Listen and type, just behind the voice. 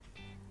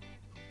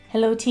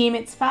Hello team,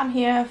 it's Fab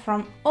here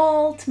from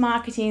Alt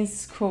Marketing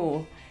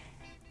School.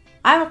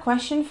 I have a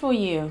question for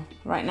you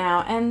right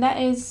now, and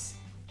that is,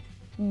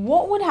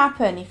 what would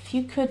happen if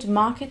you could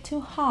market to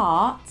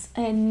hearts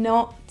and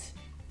not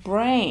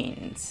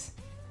brains?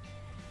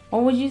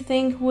 What would you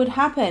think would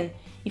happen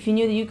if you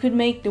knew that you could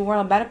make the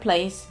world a better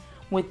place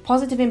with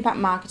positive impact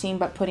marketing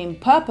but putting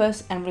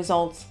purpose and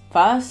results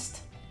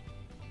first?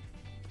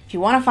 If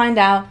you want to find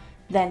out,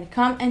 then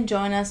come and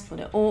join us for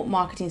the Alt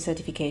Marketing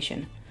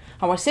Certification,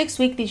 our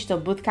 6-week digital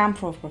bootcamp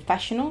for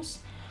professionals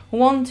who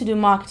want to do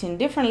marketing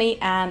differently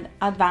and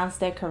advance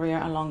their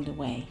career along the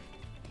way.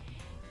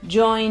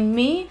 Join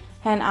me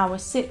and our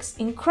 6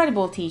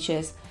 incredible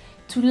teachers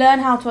to learn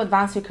how to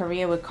advance your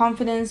career with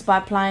confidence by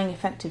applying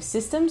effective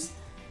systems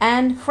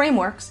and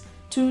frameworks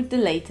to the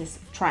latest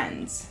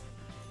trends.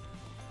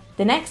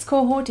 The next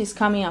cohort is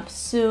coming up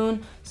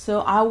soon,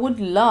 so I would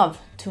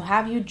love to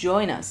have you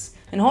join us.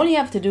 And all you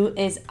have to do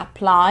is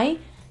apply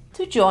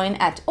to join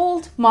at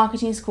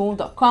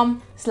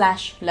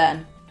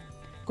altmarketingschool.com/learn.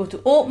 Go to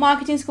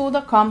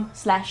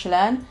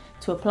altmarketingschool.com/learn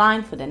to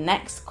apply for the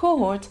next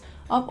cohort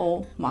of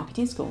Alt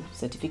Marketing School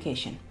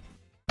certification.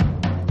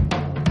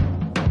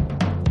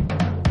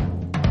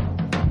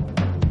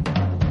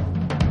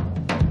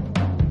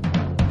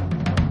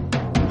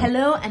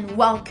 Hello and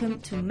welcome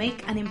to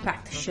Make an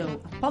Impact Show, a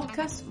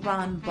podcast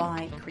run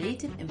by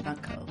Creative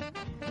Impact Co.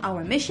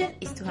 Our mission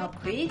is to help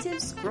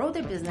creatives grow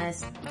their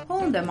business,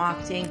 hone their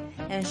marketing,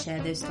 and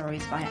share their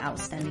stories via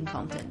outstanding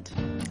content.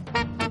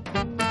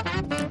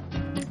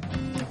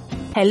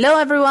 Hello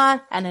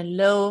everyone, and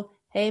hello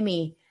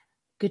Amy.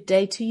 Good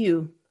day to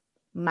you,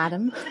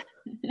 madam.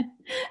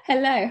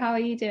 Hello, how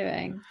are you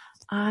doing?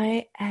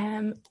 I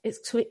am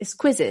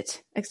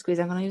exquisite. I'm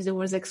going to use the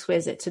word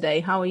exquisite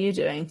today. How are you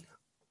doing?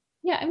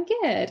 Yeah, I'm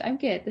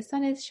good. The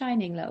sun is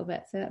shining a little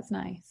bit, so that's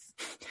nice.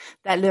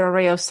 That little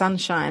ray of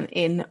sunshine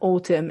in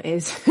autumn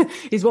is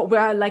what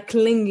we're like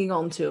clinging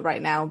on to right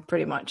now,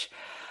 pretty much.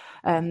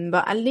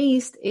 But at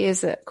least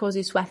is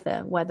cozy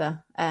sweater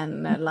weather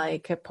and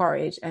like a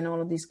porridge and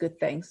all of these good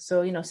things.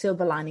 So,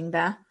 silver lining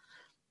there.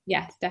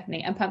 Yes,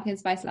 definitely. And pumpkin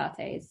spice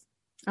lattes.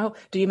 Oh,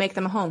 do you make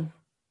them at home?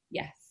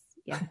 Yes,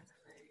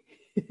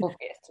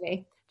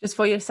 obviously. Just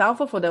for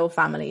yourself or for the whole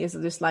family? Is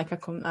it just like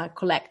a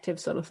collective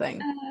sort of thing?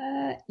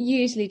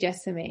 Usually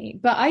just for me.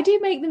 But I do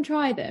make them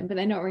try them, but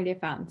they're not really a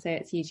fan. So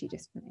it's usually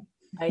just for me.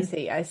 I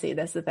see.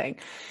 That's the thing.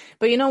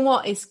 But you know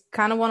what? It's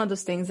kind of one of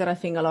those things that I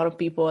think a lot of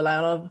people, a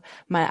lot of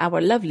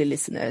our lovely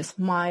listeners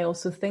might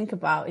also think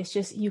about. It's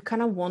just you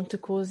kind of want to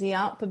cozy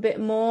up a bit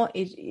more.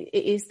 It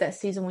is that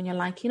season when you're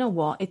like, you know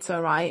what? It's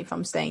all right if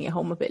I'm staying at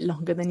home a bit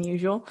longer than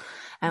usual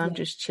and I'm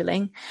just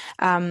chilling.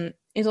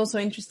 It's also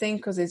interesting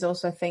because it's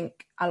also, I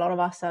think, a lot of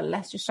us are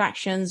less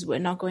distractions. We're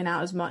not going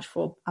out as much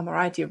for a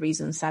variety of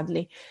reasons,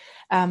 sadly.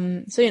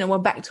 So, we're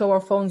back to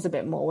our phones a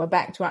bit more. We're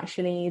back to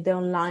actually the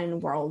online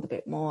world a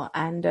bit more.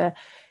 And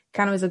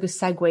kind of is a good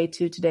segue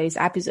to today's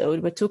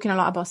episode. We're talking a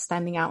lot about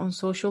standing out on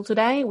social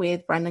today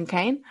with Brendan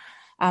Kane.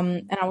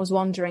 And I was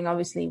wondering,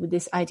 obviously, with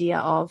this idea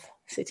of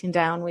sitting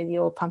down with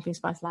your pumpkin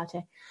spice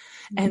latte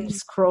and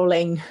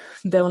scrolling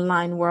the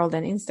online world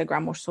and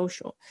Instagram or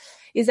social,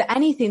 is there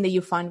anything that you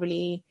find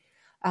really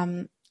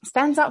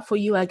stands out for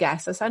you, I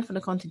guess, aside from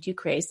the content you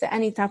create? Is there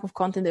any type of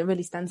content that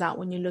really stands out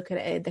when you look at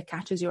it that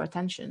catches your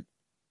attention?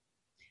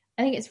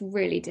 I think it's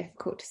really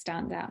difficult to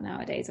stand out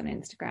nowadays on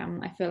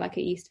Instagram. I feel like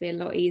it used to be a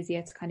lot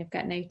easier to kind of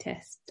get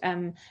noticed.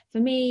 For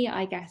me,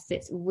 I guess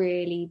it's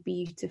really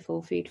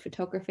beautiful food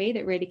photography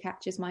that really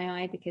catches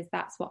my eye because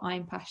that's what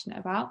I'm passionate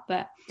about.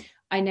 But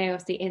I know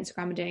obviously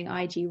Instagram are doing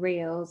IG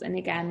Reels, and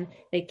again,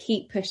 they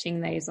keep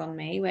pushing those on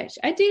me, which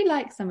I do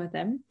like some of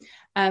them.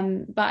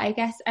 But I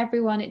guess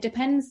it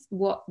depends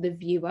what the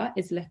viewer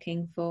is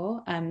looking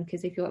for.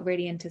 Because if you're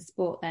really into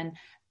sport, then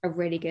a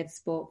really good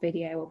sport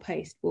video or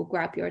post will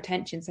grab your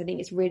attention. So I think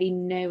it's really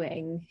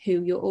knowing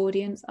who your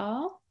audience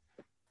are.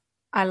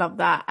 I love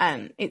that.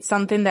 And it's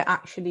something that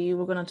actually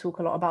we're going to talk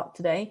a lot about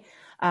today.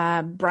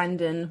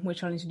 Brendan,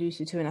 which I'll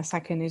introduce you to in a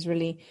second, is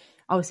really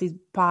obviously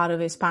part of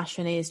his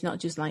passion is not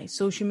just like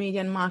social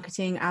media and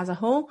marketing as a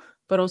whole,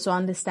 but also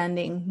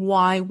understanding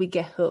why we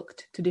get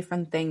hooked to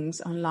different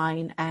things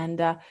online.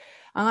 And I'm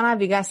going to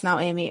have you guess now,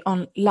 Amy,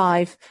 on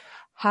live,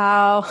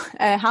 how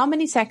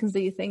many seconds do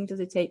you think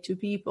does it take to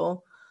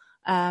people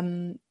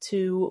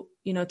to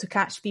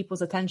catch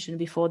people's attention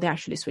before they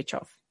actually switch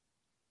off?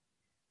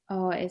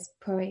 Oh, it's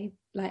probably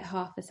like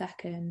half a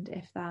second,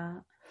 if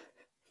that.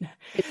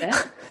 Is it?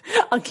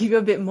 I'll give you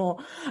a bit more.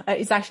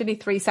 It's actually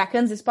 3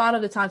 seconds. It's part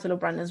of the title of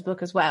Brendan's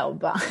book as well,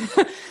 but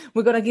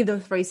we're going to give them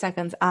 3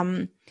 seconds.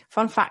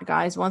 Fun fact,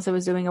 guys, once I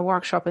was doing a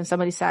workshop and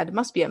somebody said, it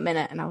must be a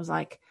minute. And I was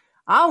like,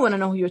 I want to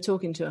know who you're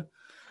talking to.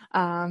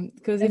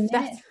 Because if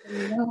that's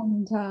a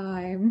long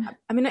time,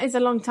 I mean, it is a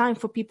long time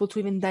for people to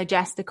even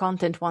digest the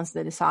content once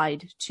they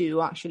decide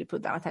to actually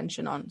put that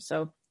attention on.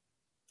 So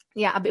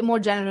yeah, a bit more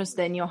generous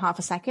than your half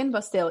a second,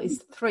 but still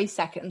it's 3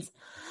 seconds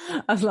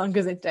as long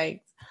as it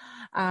takes.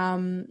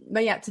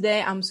 But yeah,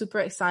 today I'm super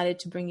excited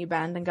to bring you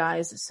Brandon,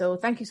 guys. So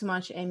thank you so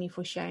much, Amy,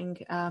 for sharing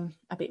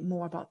a bit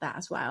more about that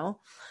as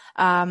well.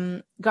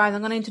 Guys,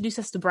 I'm going to introduce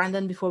us to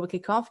Brandon before we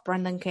kick off.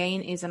 Brandon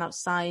Kane is an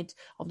outside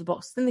of the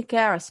box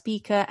thinker, a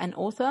speaker and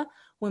author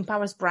who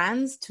empowers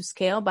brands to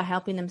scale by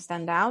helping them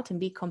stand out and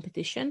beat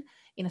competition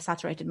in a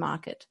saturated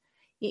market.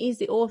 He is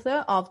the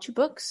author of 2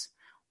 books.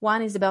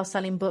 One is the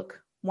best-selling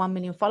book, 1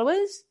 Million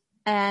Followers,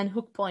 and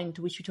Hook Point,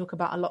 which we talk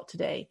about a lot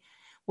today,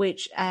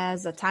 which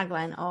has a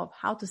tagline of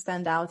how to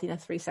stand out in a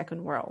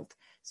 3-second world.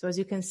 So as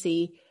you can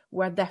see,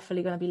 we're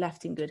definitely going to be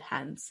left in good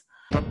hands.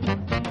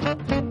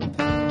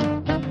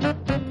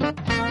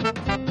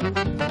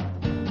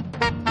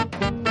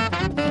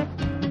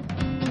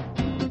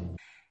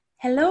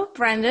 Hello,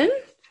 Brandon.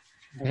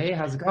 Hey,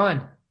 how's it going?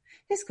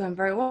 It's going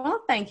very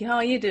well, thank you. How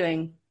are you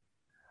doing?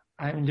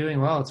 I'm doing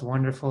well. It's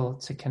wonderful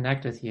to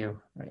connect with you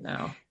right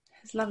now.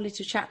 It's lovely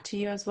to chat to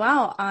you as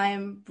well.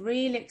 I'm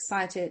really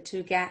excited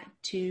to get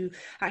to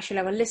actually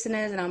our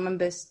listeners and our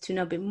members to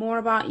know a bit more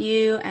about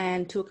you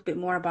and talk a bit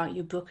more about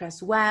your book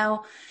as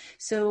well.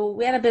 So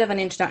we had a bit of an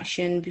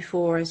introduction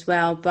before as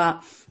well,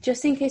 but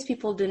just in case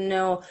people don't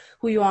know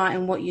who you are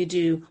and what you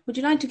do, would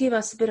you like to give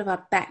us a bit of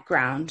a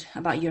background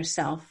about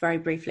yourself very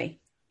briefly?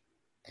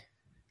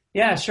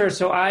 Yeah, sure.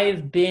 So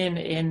I've been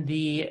in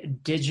the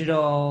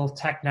digital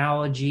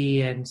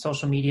technology and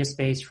social media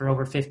space for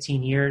over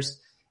 15 years.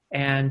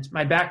 And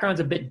my background's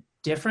a bit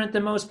different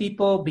than most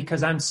people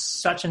because I'm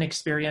such an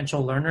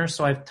experiential learner.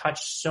 So I've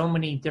touched so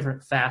many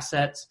different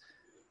facets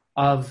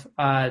of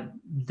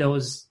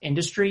those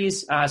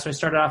industries. So I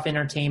started off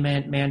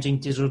entertainment, managing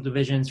digital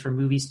divisions for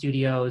movie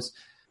studios,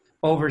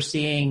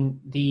 overseeing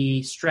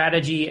the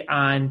strategy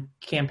on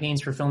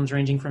campaigns for films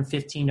ranging from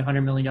 $15 to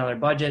 $100 million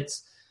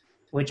budgets,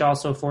 which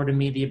also afforded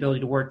me the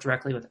ability to work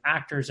directly with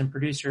actors and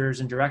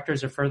producers and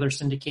directors to further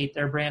syndicate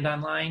their brand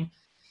online.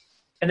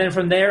 And then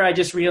from there, I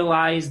just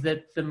realized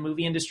that the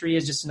movie industry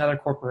is just another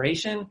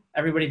corporation.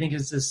 Everybody thinks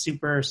it's this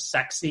super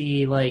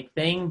sexy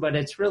thing, but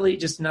it's really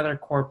just another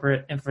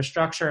corporate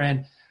infrastructure.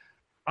 And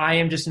I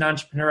am just an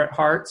entrepreneur at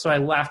heart. So I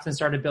left and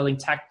started building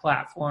tech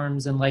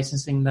platforms and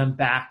licensing them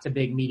back to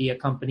big media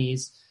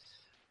companies,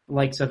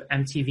 likes of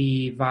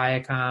MTV,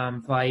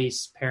 Viacom,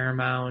 Vice,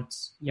 Paramount,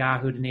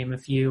 Yahoo, to name a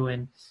few.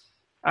 And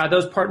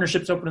those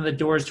partnerships opened the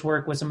doors to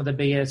work with some of the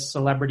biggest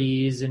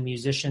celebrities and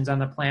musicians on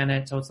the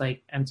planet. So it's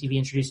like MTV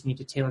introduced me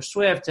to Taylor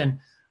Swift and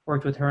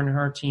worked with her and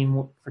her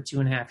team for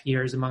 2.5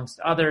 years,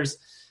 amongst others.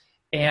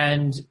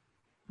 And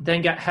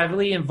then got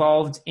heavily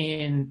involved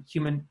in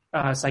human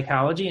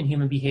psychology and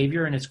human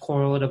behavior and its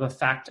correlative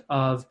effect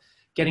of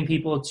getting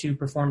people to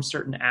perform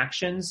certain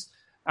actions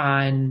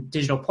on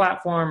digital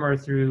platform or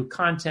through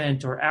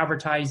content or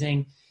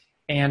advertising,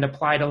 and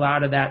applied a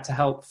lot of that to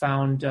help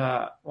found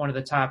one of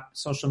the top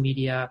social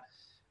media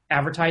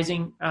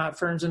advertising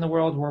firms in the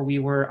world, where we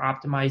were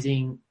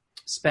optimizing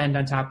spend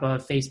on top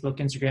of Facebook,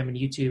 Instagram, and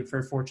YouTube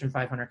for Fortune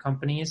 500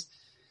 companies.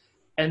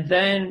 And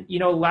then,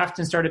 left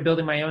and started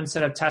building my own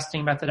set of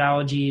testing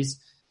methodologies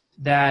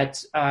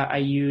that I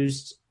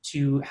used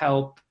to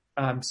help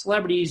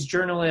celebrities,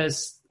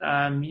 journalists,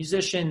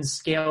 musicians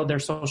scale their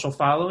social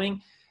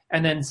following,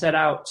 and then set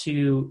out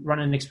to run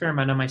an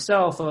experiment on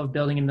myself of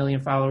building 1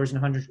 million followers in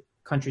 100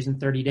 countries in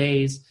 30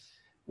 days,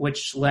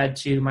 which led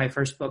to my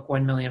first book,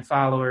 1 Million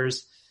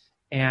Followers,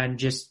 and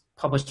just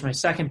published my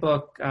second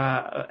book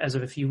as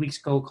of a few weeks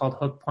ago called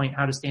Hook Point,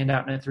 How to Stand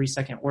Out in a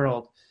 3-Second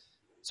World.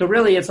 So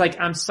really, it's like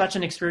I'm such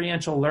an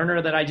experiential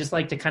learner that I just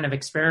like to kind of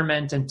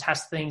experiment and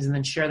test things and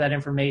then share that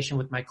information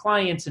with my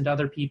clients and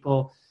other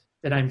people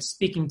that I'm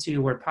speaking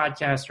to, or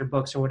podcasts or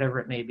books or whatever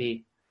it may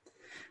be.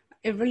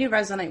 It really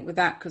resonates with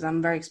that because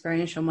I'm very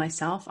experiential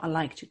myself. I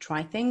like to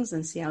try things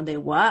and see how they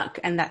work.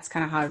 And that's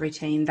kind of how I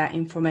retain that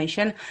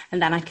information.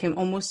 And then I can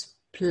almost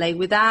play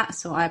with that.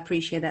 So I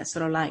appreciate that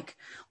sort of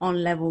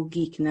on level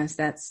geekness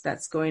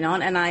that's going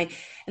on. And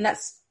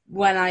that's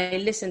when I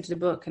listened to the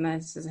book, and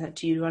as I said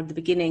to you at the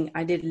beginning,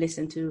 I did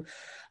listen to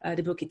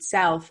the book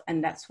itself,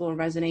 and that's what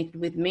resonated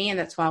with me. And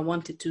that's why I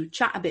wanted to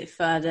chat a bit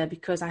further,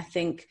 because I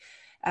think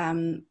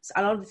a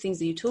lot of the things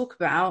that you talk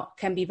about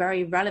can be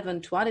very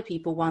relevant to other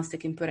people once they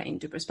can put it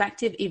into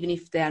perspective, even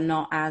if they're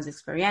not as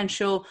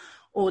experiential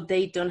or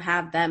they don't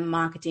have that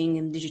marketing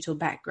and digital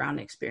background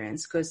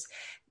experience. Because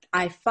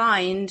I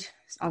find,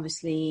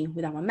 obviously,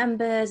 with our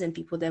members and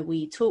people that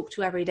we talk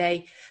to every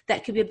day,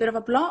 that could be a bit of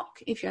a block.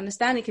 If you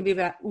understand, it can be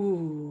like,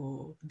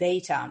 ooh,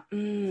 data,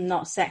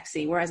 not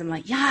sexy. Whereas I'm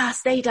like,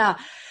 yes, data.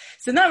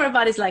 So not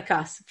everybody's like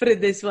us, put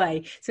it this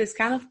way. So it's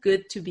kind of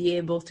good to be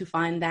able to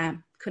find that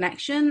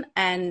connection.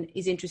 And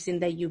it's interesting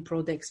that you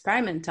brought the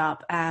experiment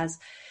up as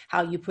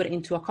how you put it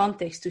into a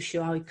context to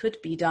show how it could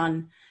be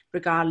done,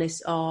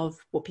 regardless of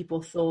what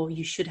people thought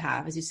you should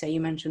have. As you say,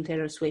 you mentioned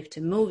Taylor Swift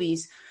and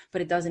movies,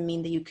 but it doesn't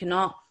mean that you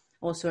cannot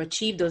also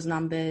achieve those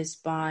numbers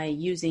by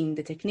using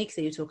the techniques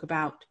that you talk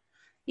about,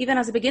 even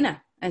as a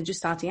beginner and just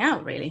starting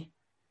out, really.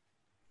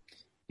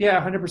 Yeah,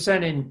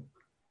 100%. And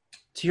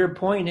to your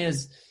point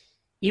is,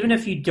 even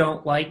if you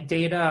don't like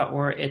data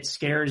or it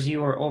scares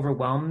you or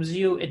overwhelms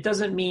you, it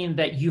doesn't mean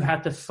that you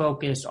have to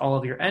focus all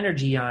of your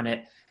energy on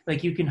it.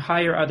 Like you can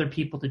hire other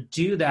people to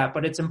do that,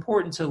 but it's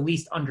important to at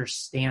least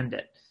understand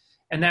it.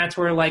 And that's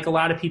where like a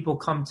lot of people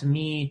come to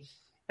me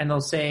and they'll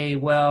say,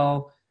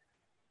 well,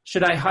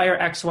 should I hire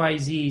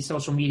XYZ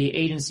social media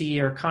agency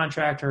or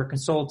contractor or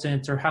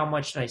consultant, or how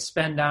much should I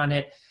spend on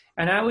it?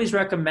 And I always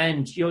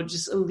recommend,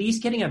 just at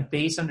least getting a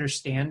base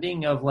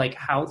understanding of like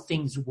how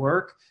things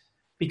work,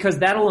 because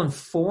that'll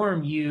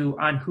inform you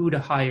on who to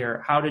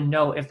hire, how to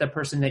know if the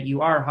person that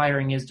you are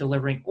hiring is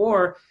delivering,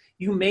 or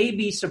you may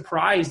be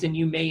surprised and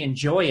you may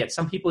enjoy it.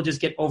 Some people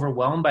just get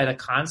overwhelmed by the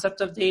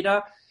concept of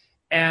data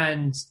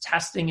and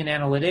testing and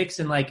analytics.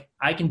 And like,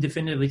 I can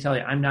definitively tell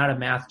you, I'm not a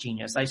math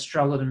genius. I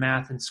struggled in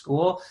math in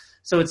school.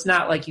 So it's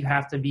not like you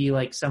have to be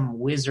like some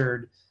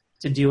wizard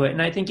to do it.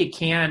 And I think it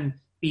can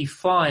be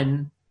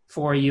fun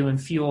for you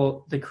and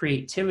fuel the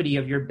creativity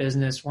of your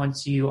business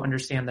once you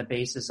understand the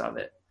basis of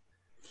it.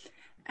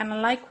 And I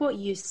like what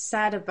you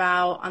said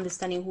about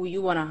understanding who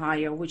you want to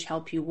hire, which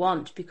help you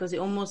want, because it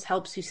almost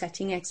helps you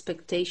setting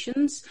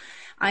expectations.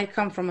 I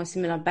come from a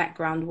similar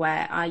background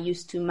where I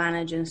used to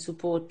manage and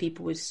support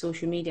people with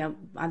social media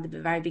at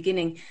the very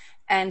beginning.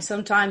 And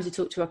sometimes you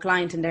talk to a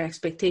client and their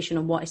expectation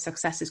of what is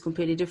success is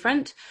completely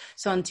different.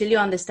 So until you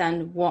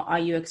understand what are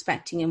you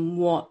expecting and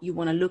what you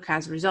want to look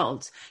as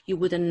results, you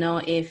wouldn't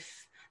know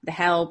if the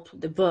help,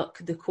 the book,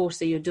 the course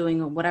that you're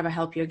doing, or whatever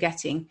help you're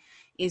getting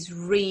is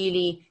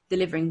really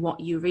delivering what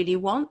you really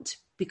want,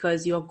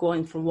 because you're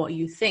going for what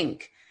you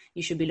think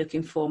you should be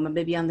looking for.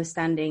 Maybe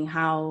understanding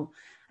how,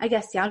 I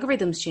guess, the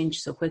algorithms change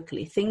so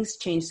quickly, things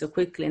change so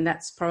quickly, and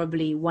that's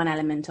probably one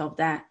element of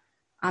that,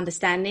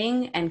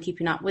 understanding and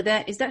keeping up with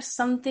it. Is there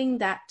something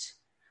that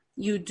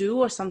you do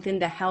or something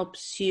that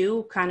helps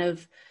you kind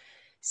of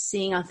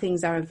seeing how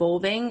things are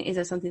evolving? Is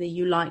there something that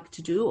you like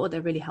to do or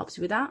that really helps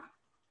you with that?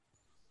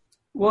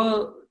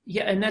 Well,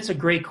 yeah, and that's a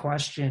great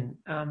question.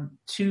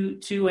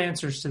 Two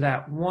answers to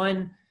that.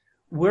 One,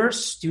 we're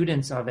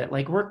students of it.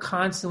 Like, we're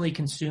constantly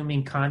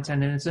consuming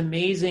content, and it's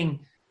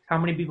amazing how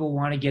many people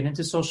want to get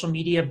into social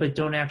media but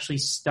don't actually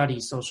study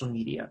social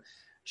media.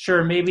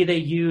 Sure, maybe they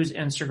use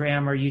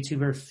Instagram or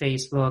YouTube or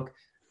Facebook,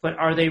 but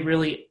are they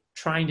really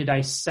trying to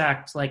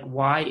dissect, like,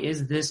 why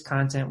is this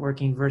content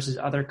working versus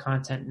other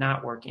content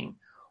not working?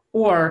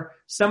 Or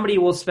somebody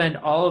will spend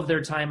all of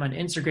their time on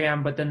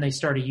Instagram, but then they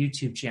start a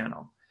YouTube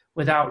channel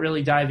without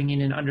really diving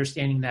in and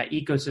understanding that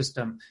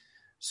ecosystem.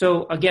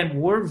 So again,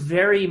 we're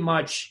very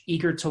much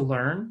eager to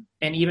learn.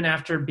 And even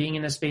after being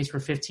in this space for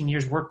 15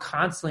 years, we're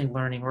constantly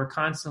learning. We're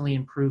constantly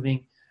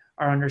improving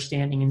our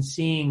understanding and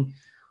seeing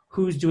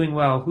who's doing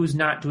well, who's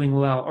not doing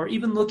well, or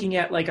even looking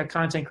at like a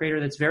content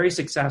creator that's very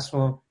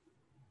successful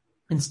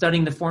and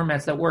studying the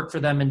formats that work for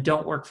them and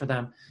don't work for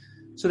them.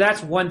 So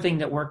that's one thing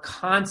that we're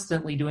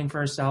constantly doing for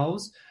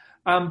ourselves.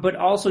 But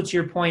also to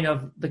your point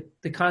of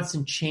the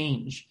constant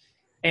change.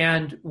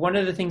 And one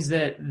of the things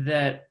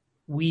that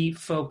we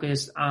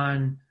focus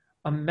on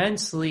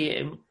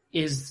immensely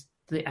is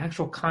the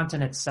actual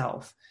content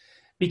itself,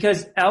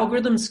 because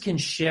algorithms can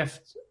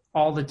shift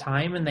all the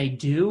time, and they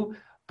do.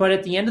 But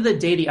at the end of the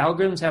day, the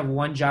algorithms have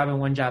one job and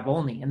one job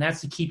only, and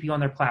that's to keep you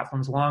on their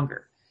platforms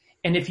longer.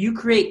 And if you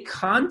create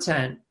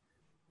content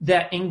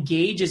that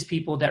engages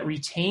people, that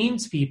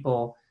retains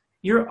people,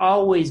 you're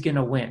always going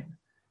to win.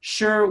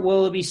 Sure,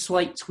 will there be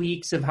slight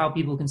tweaks of how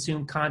people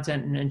consume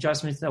content and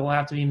adjustments that will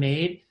have to be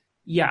made?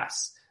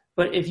 Yes.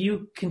 But if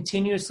you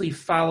continuously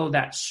follow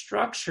that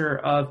structure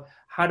of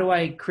how do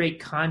I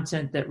create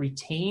content that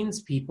retains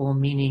people,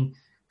 meaning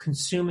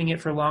consuming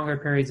it for longer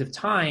periods of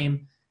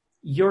time,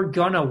 you're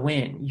going to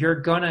win. You're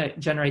going to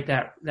generate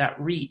that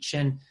reach.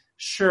 And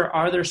sure,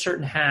 are there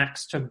certain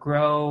hacks to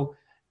grow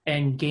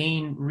and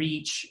gain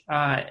reach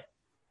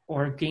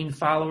or gain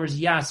followers?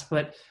 Yes,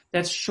 but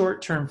that's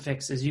short-term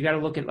fixes. You got to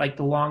look at like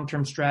the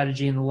long-term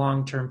strategy and the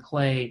long-term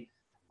play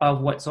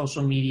of what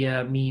social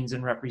media means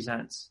and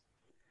represents.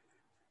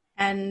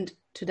 And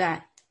to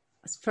that,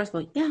 first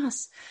of all,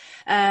 yes.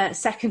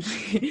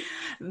 Secondly,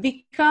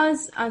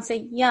 because I'd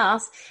say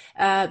yes,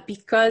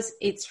 because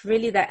it's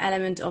really that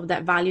element of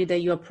that value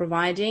that you're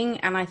providing.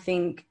 And I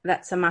think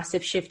that's a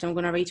massive shift. I'm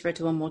going to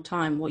reiterate one more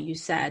time what you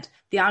said.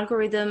 The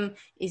algorithm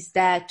is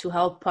there to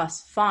help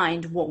us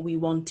find what we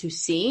want to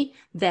see.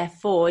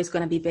 Therefore, it's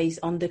going to be based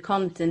on the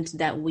content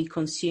that we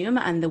consume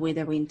and the way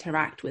that we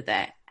interact with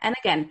it. And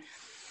again,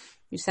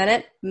 you said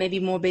it, maybe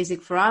more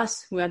basic for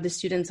us. We are the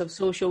students of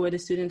social. We're the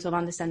students of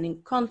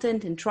understanding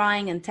content and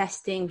trying and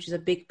testing, which is a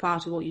big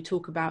part of what you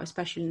talk about,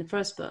 especially in the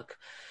first book.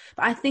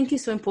 But I think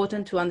it's so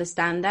important to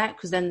understand that,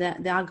 because then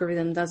the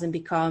algorithm doesn't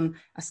become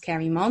a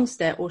scary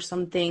monster or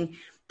something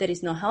that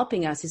is not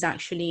helping us. It's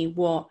actually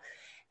what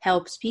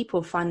helps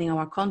people finding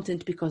our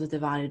content because of the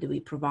value that we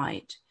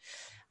provide.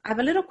 I have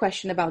a little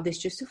question about this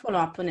just to follow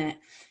up on it.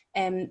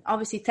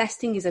 Obviously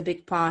testing is a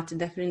big part,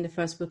 definitely in the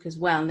first book as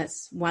well, and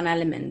that's one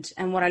element.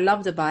 And what I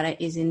loved about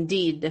it is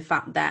indeed the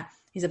fact that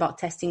it's about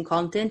testing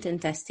content and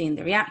testing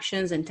the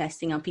reactions and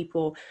testing how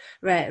people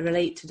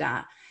relate to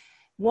that.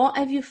 What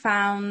have you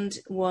found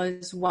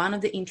was one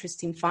of the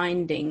interesting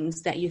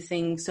findings that you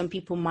think some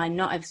people might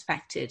not have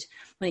expected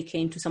when it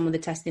came to some of the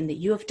testing that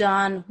you have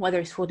done, whether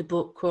it's for the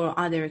book or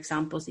other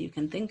examples that you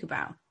can think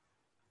about?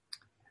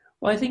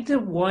 Well, I think that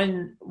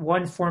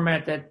one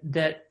format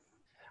that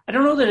I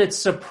don't know that it's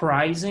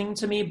surprising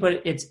to me,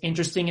 but it's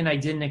interesting and I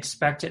didn't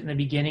expect it in the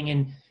beginning.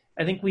 And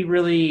I think we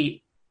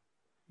really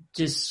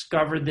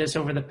discovered this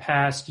over the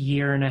past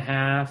year and a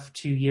half,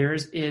 2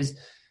 years, is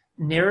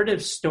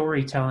narrative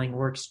storytelling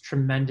works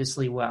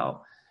tremendously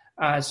well.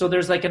 So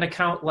there's like an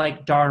account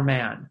like Dhar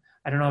Mann.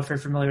 I don't know if you're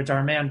familiar with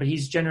Dhar Mann, but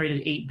he's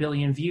generated 8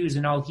 billion views,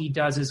 and all he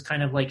does is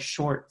kind of like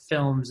short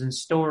films and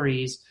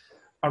stories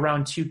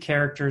around 2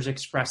 characters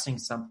expressing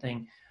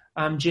something.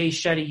 Jay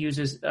Shetty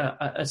uses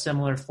a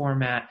similar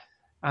format.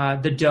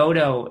 The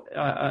Dodo,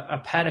 a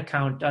pet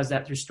account, does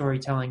that through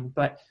storytelling.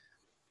 But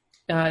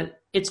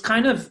it's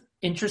kind of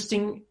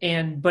interesting,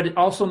 but it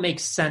also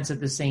makes sense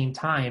at the same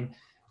time.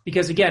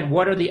 Because again,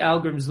 what are the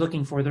algorithms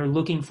looking for? They're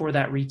looking for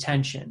that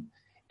retention.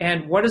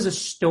 And what does a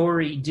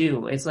story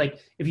do? It's like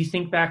if you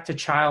think back to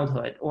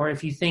childhood, or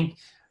if you think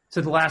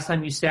to the last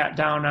time you sat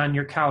down on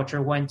your couch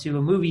or went to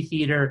a movie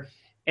theater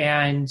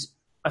and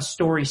a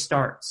story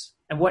starts.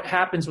 And what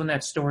happens when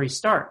that story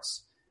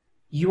starts?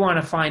 You want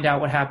to find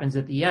out what happens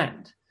at the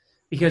end.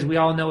 Because we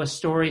all know a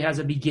story has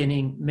a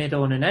beginning,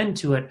 middle, and an end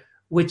to it,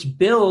 which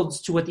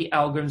builds to what the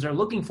algorithms are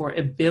looking for.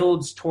 It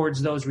builds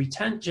towards those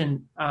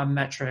retention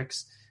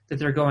metrics that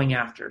they're going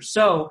after.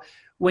 So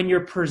when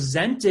you're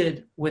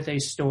presented with a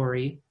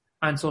story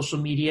on social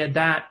media,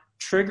 that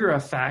trigger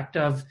effect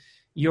of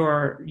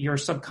your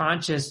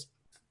subconscious,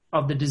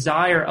 of the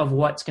desire of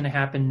what's going to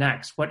happen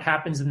next, what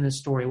happens in this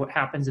story, what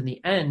happens in the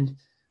end,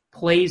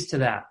 plays to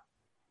that.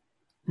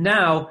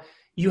 Now,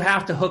 you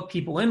have to hook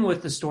people in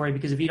with the story,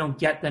 because if you don't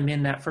get them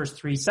in that first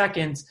 3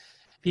 seconds,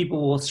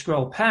 people will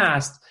scroll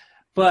past.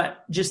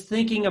 But just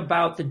thinking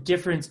about the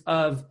difference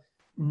of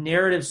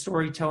narrative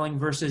storytelling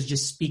versus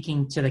just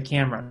speaking to the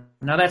camera.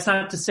 Now, that's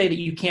not to say that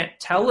you can't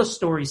tell a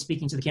story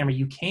speaking to the camera.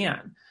 You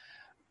can.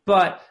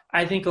 But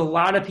I think a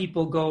lot of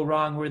people go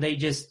wrong where they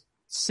just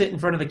sit in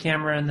front of the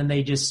camera and then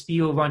they just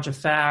spew a bunch of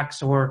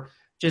facts, or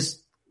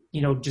just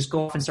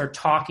go off and start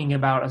talking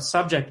about a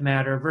subject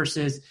matter,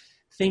 versus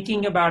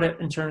thinking about it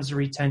in terms of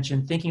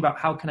retention, thinking about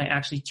how can I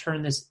actually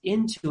turn this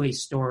into a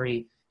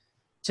story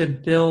to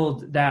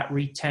build that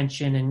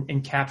retention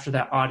and capture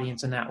that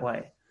audience in that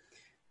way.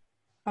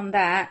 On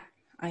that,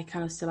 I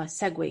kind of still like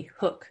segue,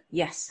 hook.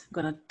 Yes,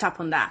 I'm going to tap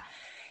on that.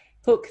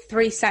 Hook,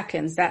 3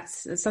 seconds.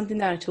 That's something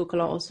that I talk a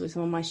lot also with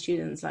some of my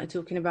students, like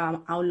talking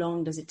about how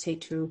long does it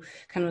take to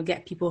kind of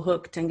get people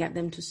hooked and get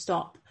them to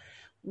stop.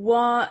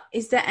 What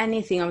is there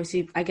anything,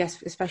 obviously, I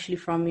guess, especially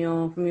from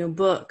your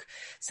book,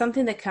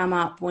 something that come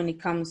up when it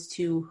comes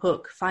to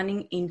hook,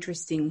 finding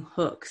interesting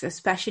hooks,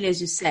 especially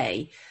as you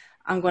say,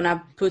 I'm going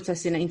to put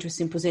us in an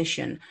interesting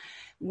position.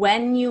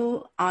 When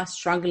you are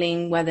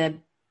struggling, whether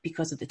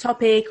because of the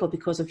topic or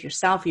because of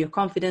yourself or your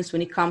confidence,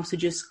 when it comes to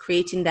just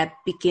creating that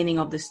beginning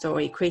of the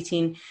story,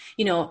 creating,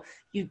 you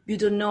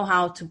don't know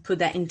how to put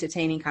that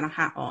entertaining kind of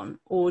hat on,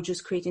 or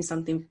just creating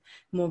something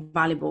more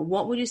valuable.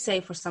 What would you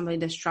say for somebody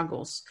that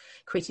struggles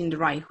creating the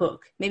right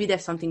hook? Maybe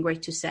there's something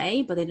great to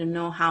say, but they don't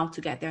know how to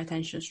get their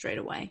attention straight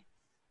away.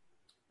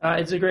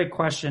 It's a great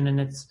question. And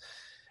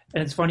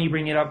it's funny you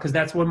bring it up, because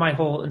that's what my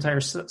whole entire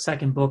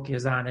second book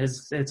is on.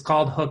 It's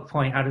called Hook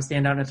Point, How to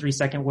Stand Out in a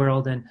 3-Second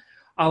World. And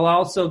I'll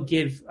also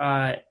give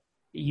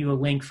you a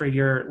link for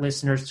your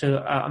listeners to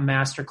a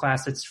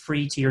masterclass that's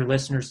free to your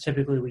listeners.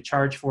 Typically, we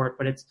charge for it,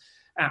 but it's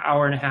an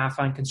hour and a half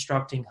on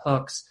constructing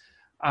hooks,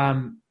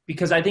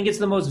 because I think it's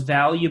the most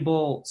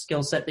valuable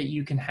skill set that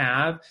you can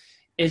have.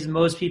 Is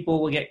most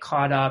people will get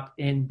caught up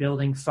in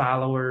building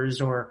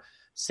followers or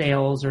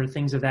sales or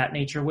things of that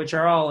nature, which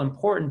are all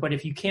important. But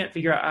if you can't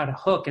figure out how to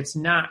hook, it's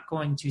not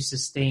going to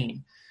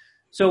sustain.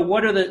 So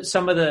what are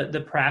some of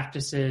the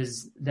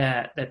practices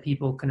that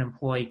people can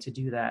employ to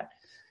do that?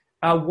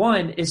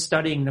 One is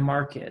studying the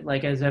market.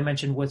 Like, as I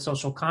mentioned with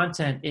social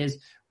content, is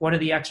one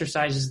of the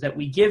exercises that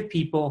we give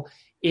people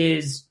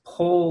is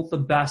pull the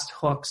best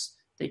hooks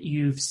that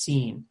you've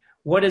seen.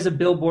 What is a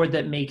billboard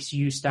that makes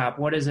you stop?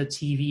 What is a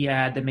TV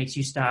ad that makes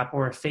you stop,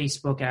 or a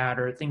Facebook ad,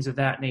 or things of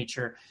that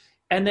nature?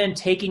 And then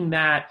taking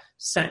that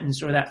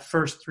sentence or that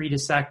first 3 to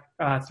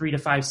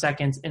 5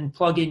 seconds and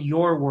plug in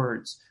your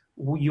words,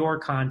 your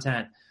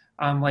content.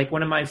 Like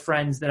one of my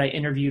friends that I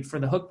interviewed for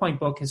the Hook Point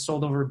book has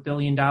sold over $1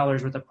 billion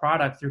worth of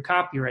product through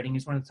copywriting.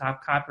 He's one of the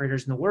top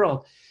copywriters in the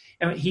world.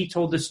 And he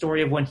told the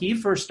story of when he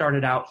first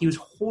started out, he was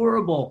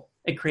horrible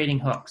at creating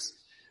hooks.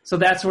 So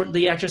that's what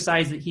the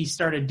exercise that he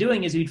started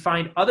doing is he'd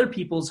find other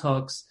people's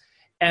hooks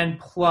and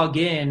plug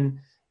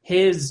in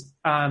his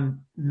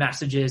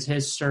messages,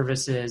 his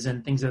services,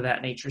 and things of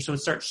that nature. So it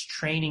starts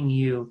training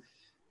you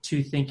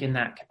to think in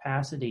that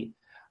capacity.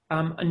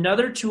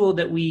 Another tool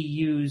that we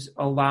use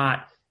a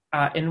lot,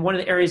 and one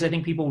of the areas I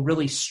think people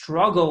really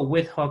struggle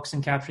with hooks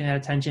and capturing that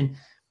attention,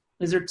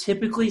 is they're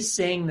typically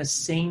saying the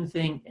same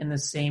thing in the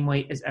same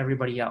way as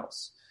everybody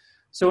else.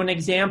 So an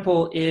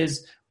example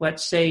is,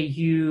 let's say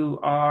you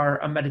are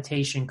a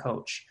meditation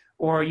coach,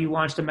 or you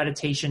launched a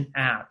meditation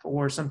app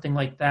or something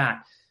like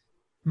that.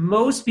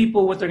 Most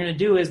people, what they're going to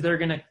do is they're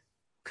going to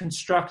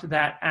construct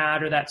that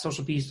ad or that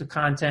social piece of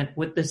content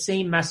with the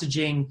same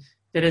messaging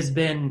that has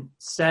been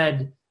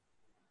said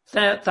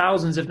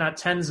thousands, if not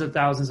tens of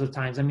thousands of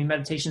times. I mean,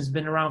 meditation has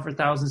been around for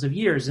thousands of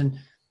years. And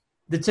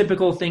the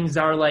typical things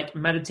are like,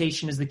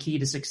 meditation is the key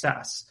to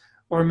success,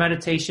 or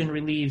meditation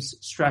relieves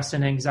stress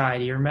and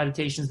anxiety, or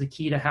meditation is the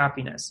key to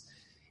happiness.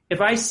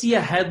 If I see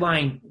a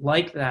headline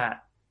like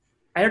that,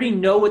 I already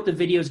know what the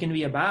video is going to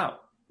be about.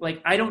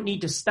 Like, I don't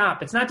need to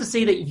stop. It's not to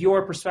say that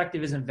your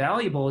perspective isn't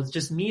valuable. It's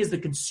just me as the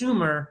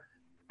consumer,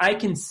 I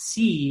can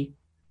see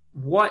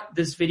what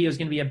this video is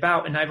going to be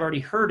about, and I've already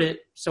heard it,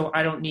 so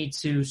I don't need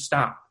to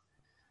stop.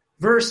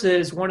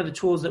 Versus one of the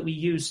tools that we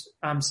use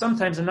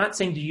sometimes, I'm not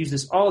saying to use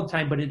this all the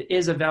time, but it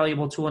is a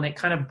valuable tool, and it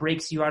kind of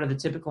breaks you out of the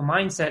typical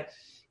mindset,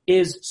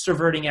 is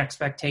subverting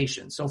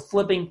expectations. So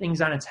flipping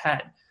things on its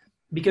head.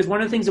 Because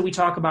one of the things that we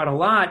talk about a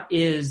lot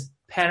is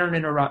pattern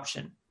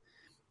interruption.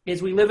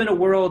 Is we live in a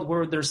world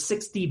where there's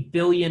 60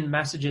 billion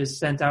messages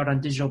sent out on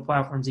digital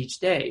platforms each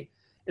day.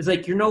 It's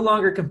like you're no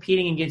longer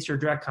competing against your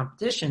direct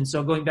competition.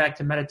 So going back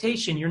to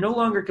meditation, you're no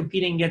longer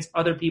competing against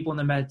other people in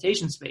the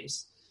meditation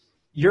space.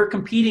 You're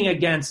competing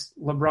against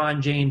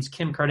LeBron James,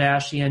 Kim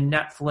Kardashian,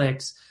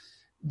 Netflix,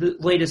 the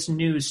latest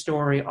news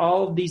story,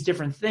 all of these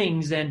different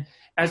things. And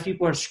as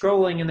people are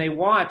scrolling and they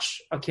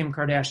watch a Kim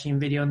Kardashian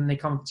video and then they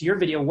come to your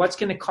video, what's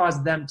going to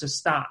cause them to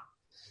stop?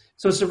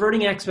 So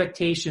subverting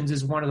expectations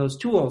is one of those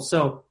tools.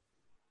 So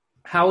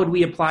how would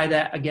we apply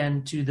that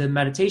again to the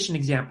meditation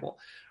example?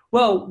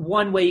 Well,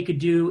 one way you could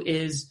do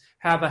is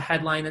have a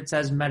headline that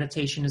says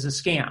meditation is a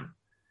scam.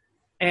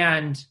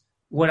 And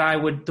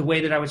the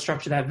way that I would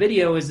structure that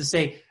video is to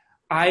say,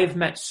 I've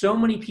met so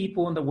many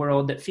people in the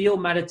world that feel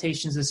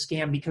meditation is a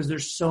scam because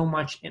there's so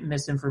much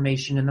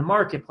misinformation in the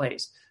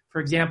marketplace. For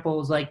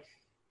example, it's like,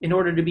 in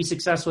order to be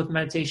successful with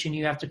meditation,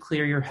 you have to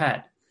clear your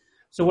head.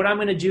 So what I'm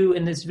going to do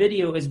in this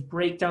video is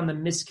break down the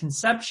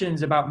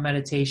misconceptions about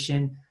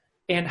meditation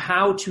and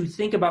how to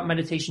think about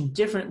meditation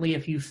differently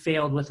if you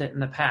failed with it in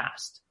the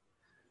past.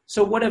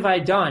 So what have I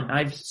done?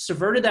 I've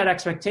subverted that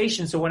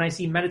expectation. So when I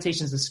see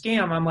meditation as a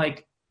scam, I'm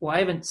like, well, I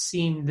haven't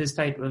seen this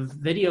type of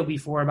video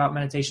before about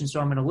meditation,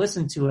 so I'm going to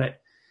listen to it.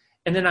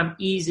 And then I'm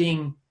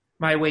easing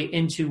my way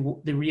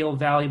into the real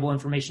valuable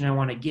information I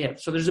want to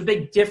give. So there's a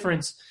big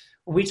difference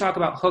when we talk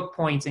about hook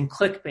points and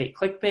clickbait.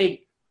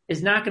 Clickbait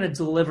is not going to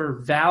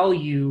deliver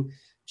value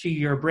to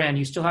your brand.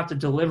 You still have to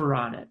deliver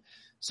on it.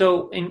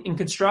 So in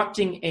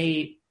constructing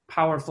a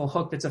powerful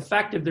hook that's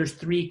effective, there's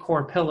 3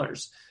 core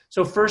pillars.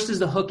 So first is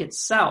the hook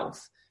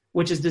itself,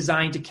 which is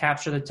designed to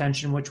capture the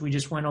attention, which we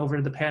just went over,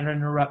 the pattern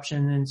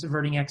interruption and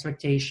subverting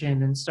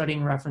expectation and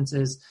studying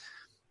references.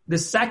 The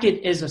second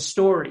is a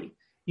story.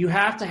 You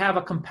have to have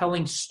a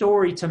compelling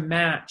story to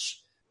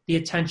match the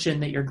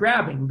attention that you're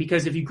grabbing,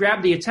 because if you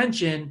grab the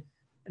attention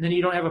and then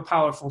you don't have a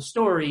powerful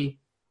story,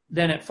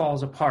 then it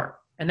falls apart.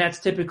 And that's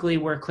typically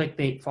where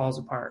clickbait falls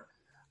apart.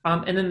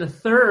 And then the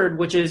third,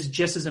 which is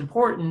just as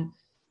important,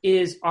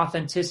 is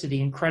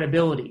authenticity and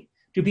credibility.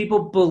 Do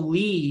people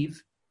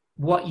believe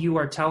what you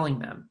are telling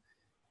them?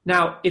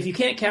 Now, if you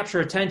can't capture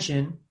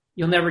attention,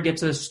 you'll never get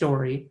to the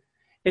story.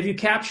 If you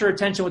capture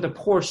attention with a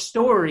poor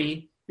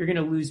story, you're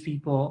going to lose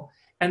people.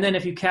 And then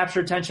if you capture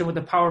attention with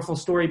a powerful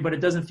story, but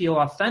it doesn't feel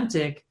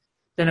authentic,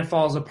 then it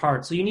falls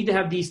apart. So you need to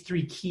have these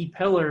 3 key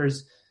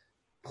pillars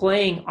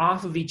playing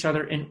off of each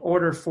other in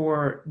order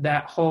for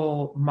that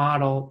whole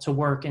model to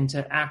work and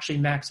to actually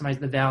maximize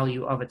the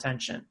value of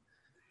attention.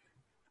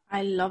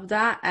 I love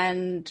that.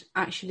 And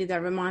actually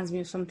that reminds me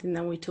of something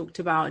that we talked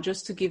about.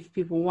 Just to give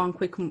people one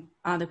quick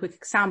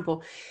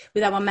example,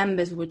 with our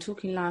members, we were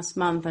talking last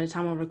month at the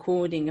time of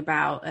recording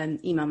about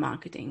email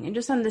marketing and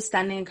just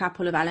understanding a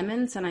couple of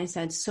elements. And I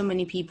said, so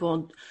many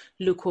people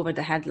look over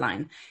the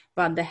headline,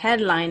 but the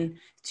headline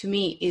to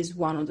me is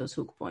one of those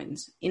hook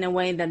points, in a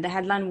way that the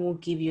headline will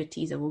give you a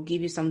teaser, will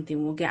give you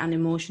something, will get an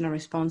emotional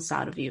response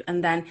out of you.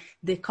 And then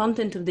the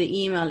content of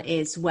the email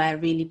is where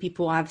really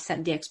people have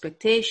set the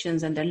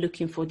expectations and they're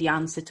looking for the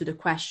answer to the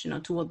question or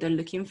to what they're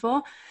looking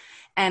for.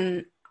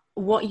 And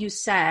what you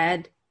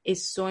said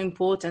is so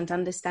important,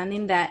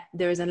 understanding that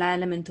there is an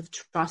element of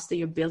trust that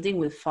you're building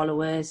with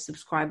followers,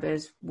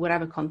 subscribers,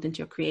 whatever content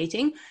you're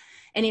creating.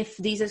 And if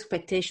these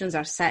expectations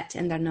are set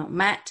and they're not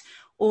met,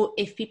 or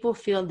if people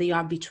feel they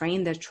are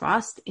betraying their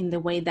trust in the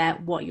way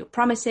that what you're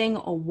promising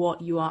or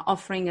what you are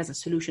offering as a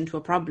solution to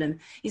a problem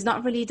is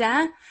not really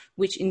there,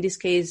 which in this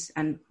case,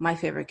 and my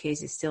favorite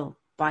case, is still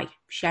by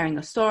sharing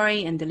a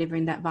story and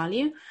delivering that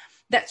value,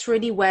 that's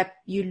really where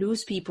you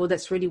lose people.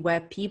 That's really where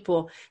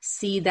people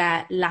see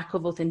that lack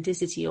of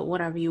authenticity or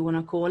whatever you want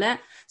to call it.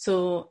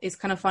 So it's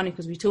kind of funny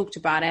because we talked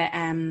about it.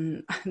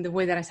 And the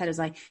way that I said is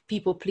like,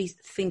 people, please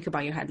think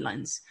about your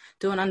headlines.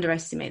 Don't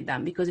underestimate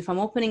them. Because if I'm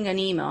opening an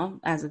email,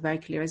 as a very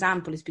clear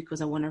example, it's because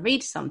I want to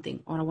read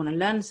something or I want to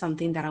learn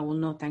something that I will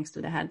know thanks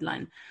to the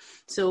headline.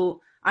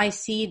 So I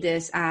see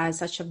this as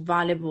such a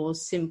valuable,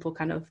 simple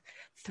kind of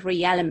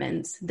three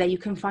elements that you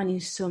can find in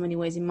so many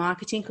ways in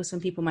marketing, because some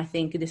people might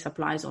think this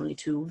applies only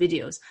to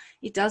videos.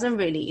 It doesn't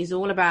really. It's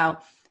all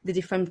about the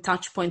different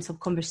touch points of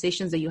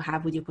conversations that you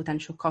have with your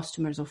potential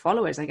customers or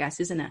followers, I guess,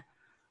 isn't it?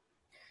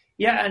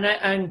 Yeah, and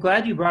I'm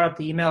glad you brought up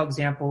the email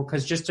example,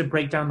 because just to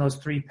break down those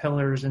three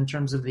pillars in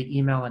terms of the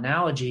email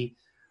analogy,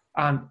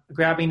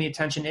 grabbing the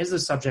attention is the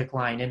subject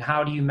line, and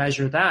how do you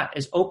measure that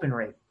is open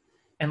rate.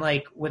 And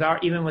like with our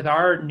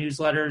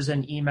newsletters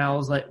and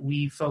emails, like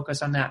we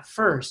focus on that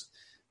first,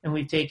 and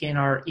we've taken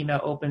our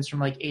email opens from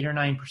like 8 or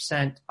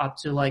 9% up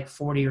to like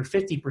 40 or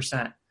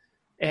 50%.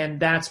 And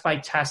that's by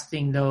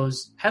testing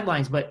those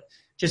headlines. But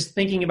just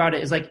thinking about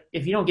it is like,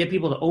 if you don't get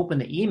people to open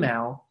the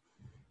email,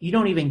 you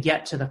don't even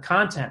get to the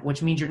content,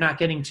 which means you're not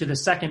getting to the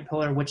second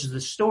pillar, which is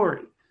the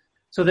story.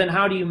 So then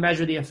how do you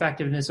measure the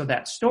effectiveness of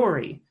that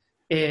story?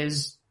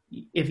 Is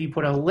if you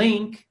put a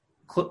link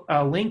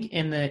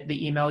in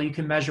the email, you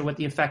can measure what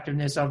the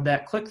effectiveness of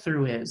that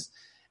click-through is.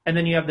 And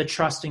then you have the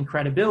trust and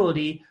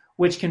credibility,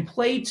 which can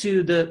play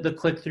to the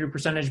click-through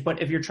percentage.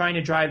 But if you're trying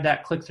to drive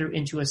that click-through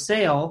into a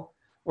sale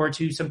or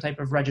to some type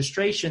of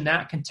registration,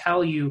 that can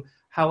tell you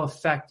how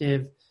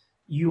effective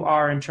you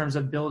are in terms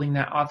of building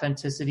that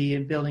authenticity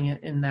and building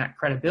it in that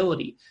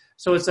credibility.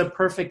 So it's a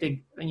perfect,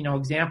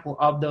 example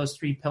of those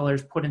three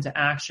pillars put into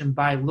action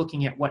by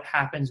looking at what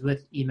happens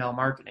with email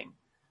marketing.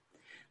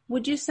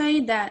 Would you say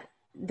that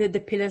the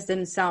pillars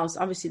themselves,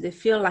 obviously they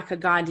feel like a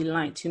guiding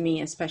light to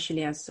me,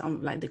 especially as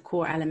like the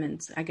core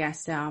elements, I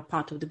guess they are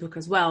part of the book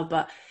as well.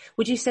 But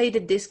would you say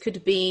that this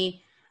could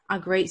be a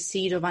great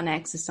seed of an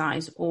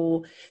exercise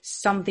or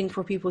something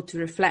for people to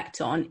reflect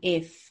on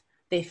if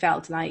they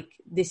felt like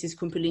this is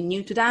completely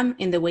new to them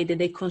in the way that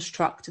they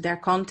construct their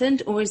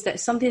content? Or is that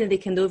something that they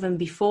can do even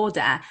before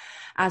that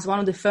as one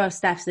of the first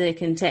steps that they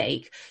can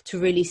take to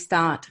really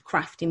start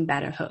crafting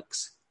better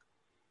hooks?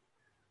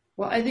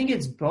 Well, I think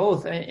it's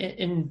both.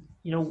 And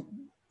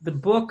the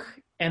book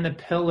and the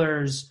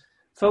pillars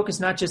focus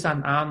not just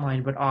on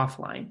online, but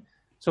offline.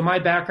 So my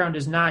background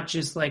is not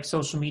just like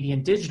social media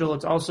and digital.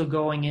 It's also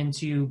going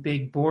into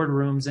big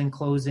boardrooms and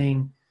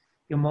closing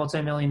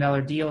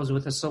multi-million-dollar deals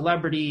with a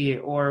celebrity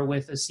or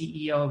with a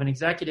CEO of an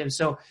executive.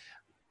 So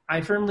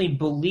I firmly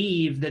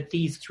believe that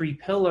these three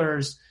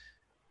pillars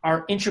are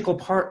an integral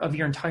part of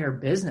your entire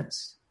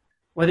business.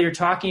 Whether you're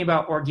talking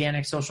about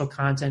organic social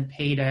content,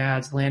 paid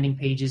ads, landing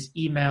pages,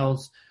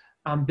 emails,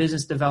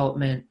 business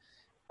development,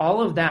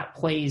 all of that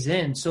plays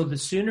in. So the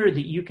sooner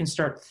that you can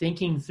start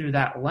thinking through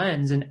that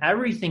lens and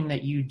everything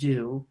that you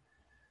do,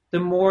 the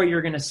more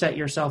you're going to set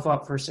yourself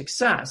up for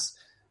success.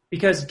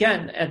 Because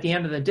again, at the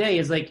end of the day,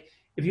 is like,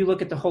 if you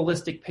look at the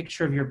holistic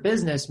picture of your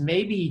business,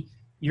 maybe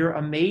you're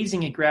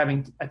amazing at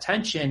grabbing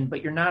attention,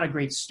 but you're not a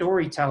great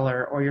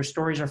storyteller, or your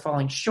stories are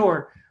falling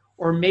short.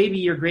 Or maybe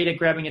you're great at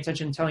grabbing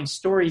attention and telling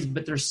stories,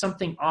 but there's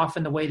something off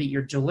in the way that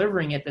you're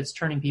delivering it that's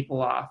turning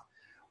people off.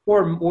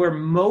 Or where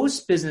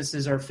most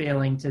businesses are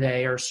failing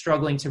today or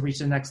struggling to reach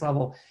the next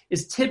level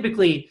is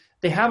typically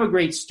they have a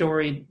great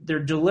story, they're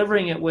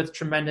delivering it with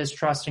tremendous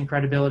trust and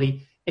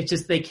credibility. It's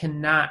just they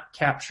cannot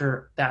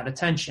capture that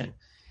attention.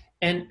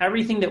 And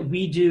everything that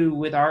we do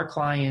with our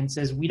clients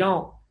is we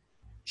don't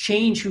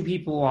change who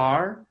people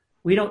are.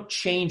 We don't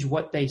change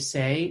what they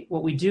say.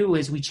 What we do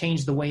is we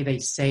change the way they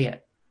say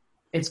it.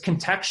 It's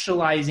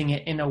contextualizing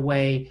it in a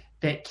way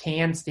that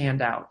can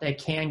stand out, that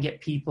can get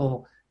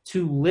people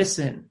to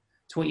listen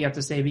to what you have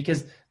to say.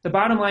 Because the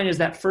bottom line is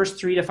that first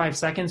 3 to 5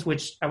 seconds,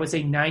 which I would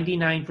say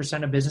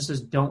 99% of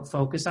businesses don't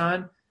focus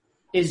on,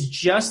 is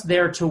just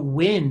there to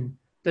win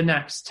the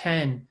next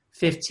 10,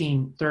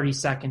 15, 30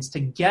 seconds to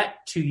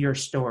get to your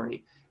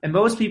story. And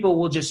most people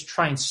will just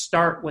try and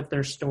start with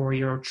their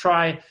story or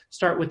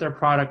start with their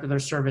product or their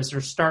service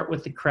or start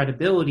with the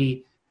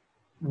credibility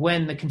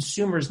when the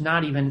consumer's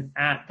not even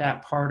at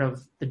that part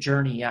of the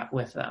journey yet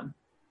with them.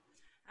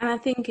 And I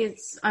think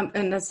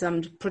and as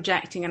I'm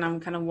projecting and I'm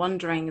kind of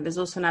wondering, there's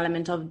also an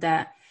element of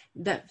that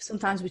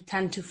sometimes we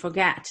tend to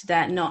forget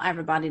that not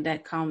everybody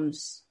that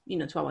comes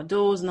to our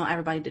doors, not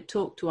everybody that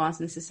talks to us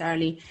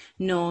necessarily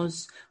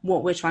knows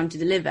what we're trying to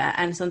deliver.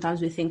 And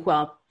sometimes we think,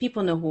 well,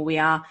 people know who we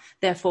are,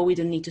 therefore we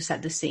don't need to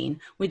set the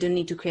scene. We don't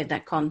need to create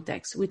that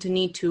context. We don't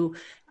need to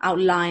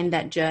outline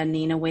that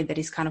journey in a way that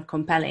is kind of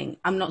compelling.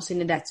 I'm not saying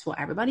that that's what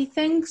everybody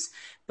thinks,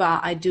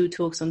 but I do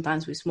talk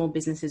sometimes with small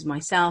businesses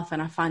myself,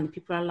 and I find that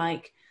people are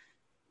like,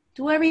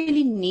 do I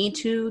really need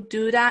to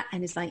do that?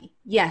 And it's like,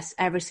 yes,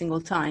 every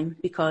single time,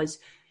 because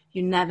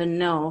you never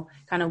know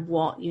kind of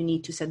what you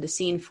need to set the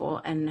scene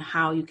for and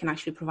how you can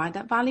actually provide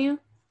that value.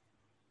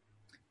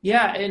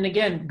 Yeah. And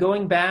again,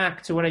 going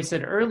back to what I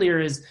said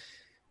earlier is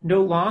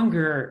no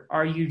longer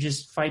are you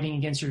just fighting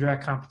against your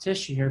direct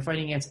competition. You're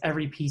fighting against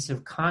every piece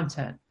of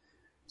content.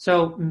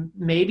 So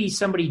maybe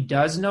somebody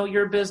does know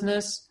your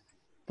business,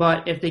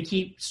 but if they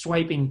keep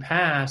swiping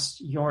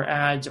past your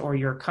ads or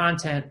your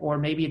content, or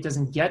maybe it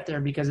doesn't get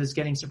there because it's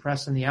getting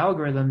suppressed in the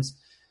algorithms,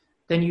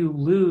 then you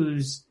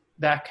lose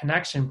that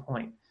connection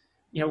point.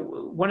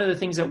 One of the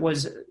things that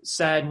was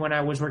said when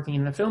I was working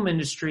in the film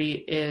industry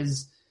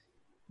is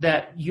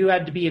that you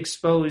had to be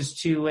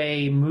exposed to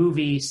a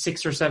movie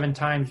 6 or 7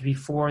 times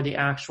before the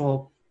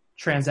actual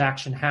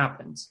transaction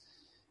happens.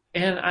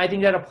 And I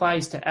think that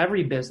applies to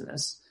every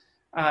business.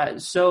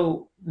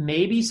 So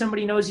maybe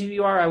somebody knows who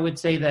you are. I would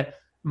say that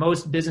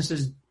most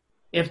businesses,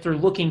 if they're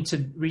looking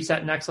to reach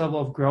that next level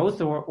of growth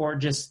or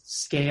just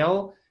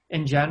scale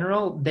in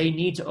general, they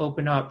need to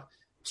open up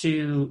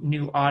to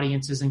new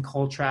audiences and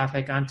cold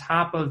traffic, on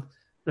top of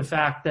the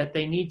fact that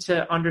they need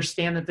to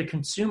understand that the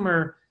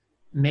consumer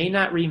may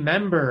not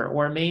remember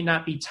or may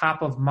not be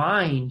top of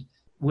mind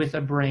with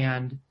a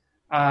brand.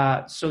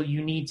 So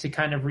you need to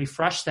kind of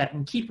refresh that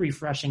and keep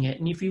refreshing it.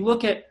 And if you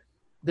look at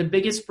the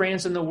biggest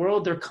brands in the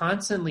world, they're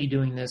constantly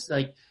doing this,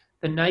 like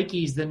the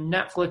Nikes, the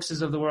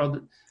Netflixes of the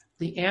world,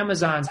 the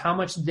Amazons, how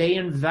much they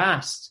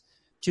invest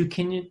to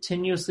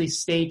continuously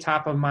stay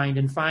top of mind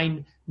and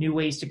find new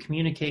ways to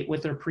communicate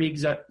with their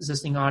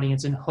pre-existing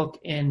audience and hook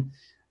in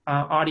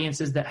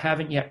audiences that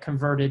haven't yet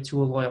converted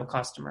to a loyal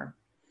customer.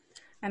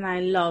 And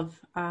I love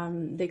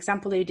the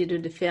example that you did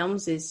with the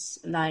films is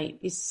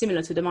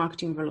similar to the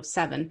marketing rule of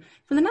 7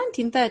 from the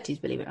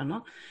 1930s, believe it or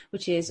not,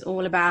 which is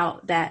all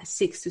about that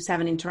 6 to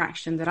 7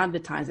 interaction that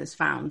advertisers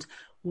found,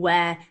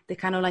 where the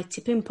kind of like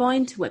tipping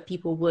point where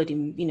people would,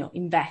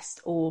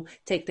 invest or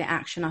take the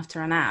action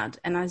after an ad.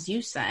 And as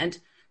you said,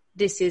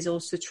 this is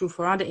also true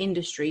for other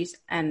industries.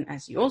 And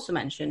as you also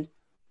mentioned,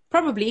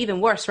 probably even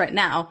worse right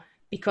now,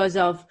 because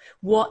of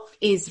what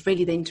is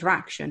really the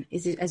interaction.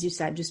 Is it, as you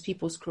said, just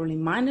people scrolling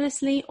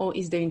mindlessly, or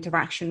is the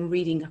interaction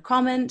reading a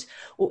comment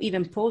or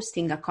even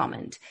posting a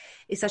comment?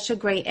 It's such a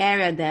great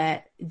area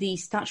that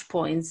these touch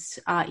points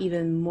are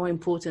even more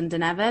important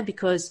than ever,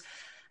 because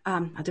I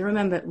don't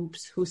remember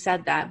who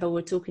said that, but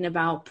we're talking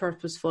about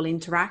purposeful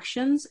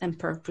interactions and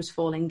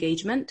purposeful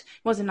engagement.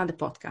 It was another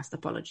podcast,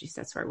 apologies,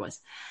 that's where it was.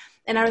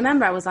 And I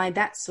remember I was like,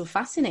 that's so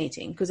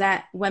fascinating, because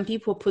when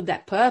people put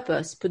that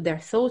purpose, put their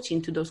thought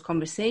into those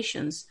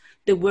conversations,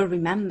 they will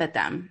remember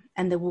them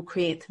and they will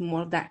create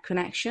more of that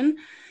connection.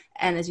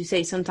 And as you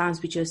say,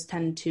 sometimes we just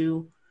tend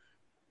to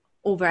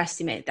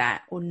overestimate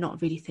that or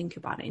not really think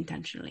about it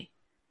intentionally.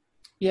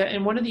 Yeah,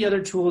 and one of the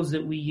other tools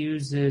that we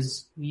use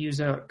is we use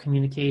a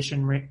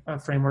communication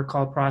framework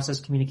called process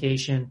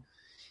communication.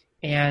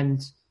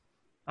 And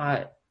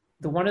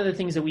one of the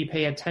things that we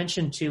pay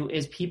attention to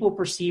is people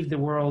perceive the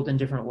world in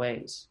different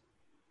ways.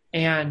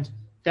 And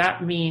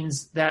that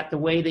means that the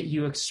way that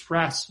you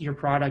express your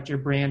product, your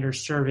brand, or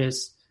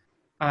service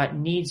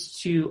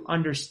needs to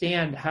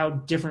understand how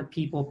different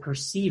people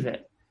perceive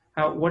it.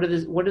 What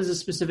is a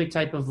specific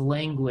type of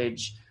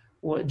language?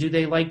 Do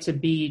they like to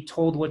be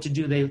told what to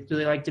do? Do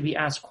they like to be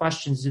asked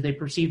questions? Do they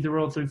perceive the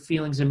world through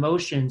feelings,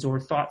 emotions, or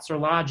thoughts or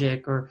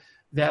logic, or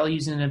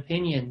values and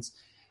opinions?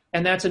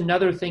 And that's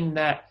another thing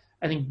that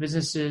I think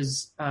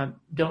businesses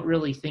don't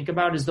really think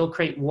about, is they'll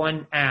create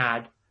one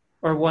ad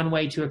or one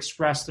way to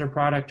express their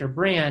product or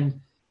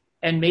brand,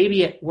 and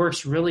maybe it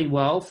works really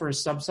well for a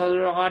subset of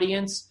the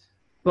audience,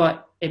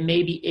 but it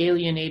may be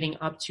alienating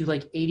up to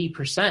like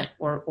 80%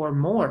 or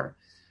more.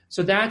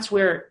 So that's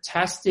where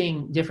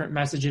testing different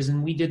messages,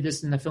 and we did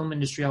this in the film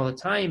industry all the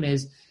time,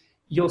 is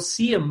you'll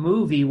see a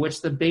movie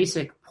which the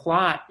basic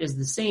plot is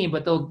the same,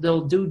 but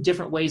they'll do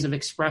different ways of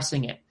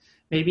expressing it.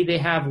 Maybe they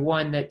have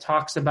one that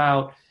talks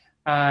about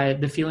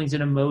the feelings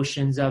and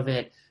emotions of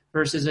it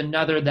versus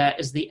another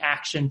that is the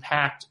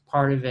action-packed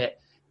part of it,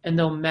 and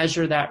they'll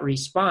measure that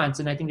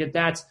response. And I think that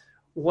that's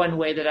one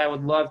way that I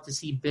would love to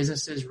see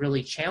businesses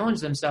really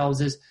challenge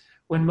themselves, is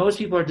when most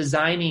people are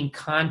designing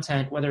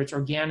content, whether it's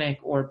organic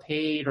or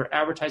paid or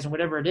advertising,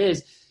 whatever it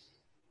is,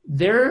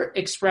 they're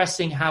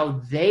expressing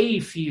how they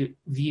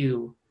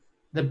view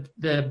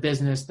the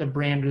business, the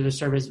brand, or the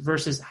service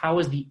versus how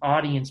is the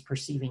audience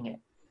perceiving it.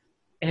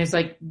 And it's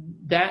like,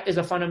 that is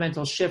a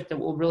fundamental shift that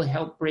will really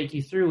help break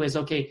you through, is,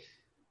 okay,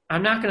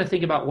 I'm not going to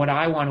think about what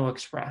I want to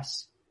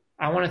express.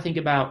 I want to think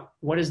about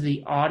what is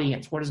the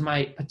audience, what is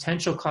my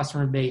potential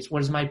customer base,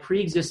 what is my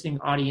pre-existing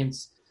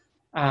audience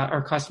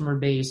or customer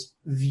base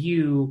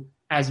view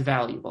as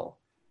valuable,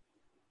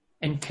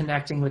 and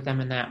connecting with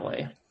them in that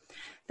way.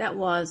 That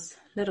was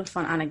a little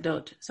fun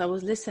anecdote. So I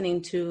was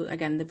listening to,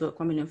 again, the book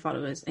 1 Million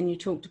Followers, and you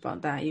talked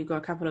about that. You got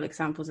a couple of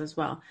examples as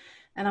well.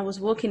 And I was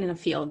walking in a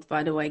field,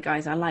 by the way,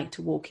 guys. I like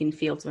to walk in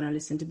fields when I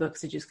listen to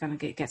books. It just kind of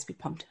gets me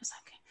pumped. I was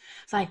like,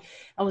 it's like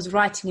I was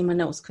writing in my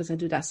notes, because I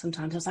do that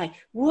sometimes. I was like,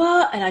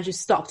 what? And I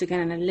just stopped again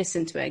and I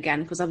listened to it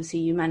again, because obviously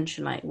you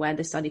mentioned like where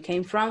the study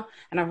came from,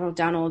 and I wrote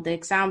down all the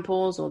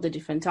examples, all the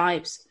different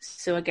types.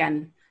 So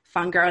again,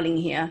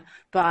 fangirling here,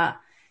 but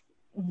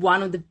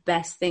one of the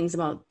best things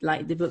about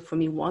like the book for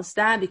me was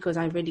that, because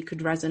I really could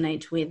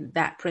resonate with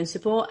that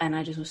principle, and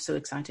I just was so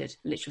excited.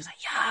 Literally was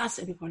like, yes.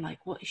 And people were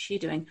like, what is she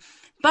doing?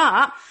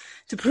 But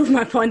to prove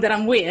my point that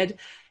I'm weird,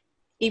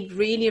 it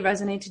really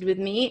resonated with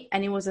me,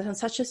 and it was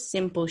such a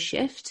simple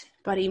shift,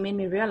 but it made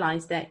me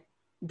realize that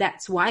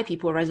that's why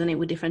people resonate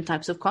with different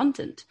types of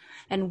content.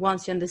 And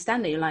once you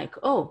understand it, you're like,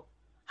 oh,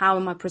 how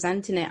am I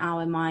presenting it? How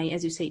am I,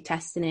 as you say,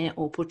 testing it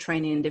or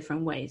portraying it in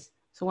different ways?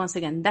 So once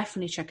again,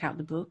 definitely check out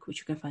the book, which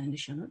you can find in the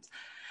show notes.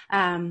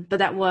 But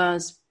that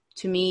was,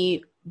 to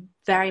me,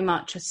 very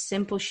much a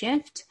simple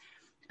shift,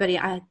 but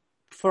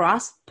for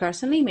us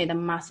personally, made a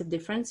massive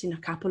difference in a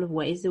couple of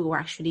ways that we were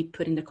actually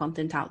putting the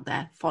content out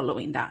there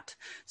following that.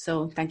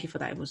 So thank you for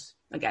that. It was,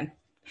 again,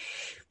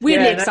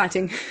 weirdly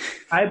exciting.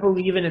 I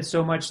believe in it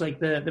so much. Like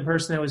the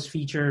person that was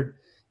featured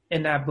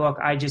in that book,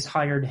 I just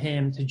hired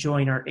him to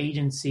join our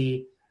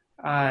agency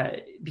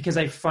because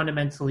I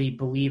fundamentally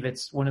believe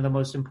it's one of the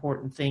most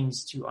important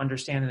things to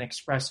understand and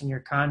expressing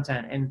your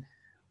content. And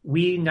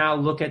we now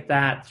look at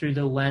that through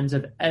the lens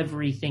of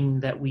everything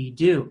that we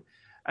do.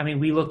 I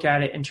mean, we look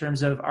at it in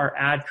terms of our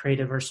ad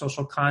creative, our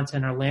social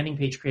content, our landing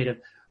page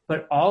creative,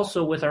 but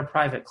also with our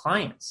private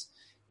clients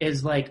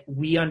is like,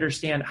 we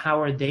understand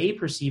how are they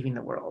perceiving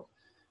the world,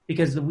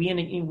 because we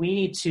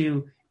need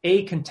to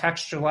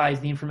contextualize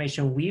the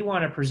information we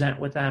want to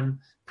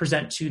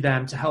present to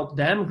them to help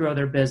them grow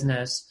their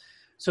business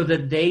so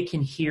that they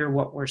can hear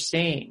what we're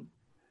saying.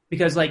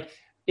 Because like,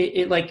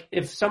 like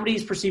if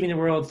somebody's perceiving the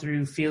world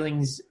through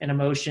feelings and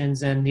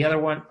emotions, and the other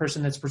one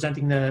person that's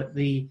presenting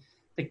the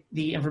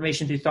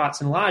information through thoughts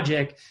and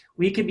logic,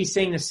 we could be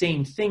saying the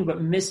same thing, but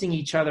missing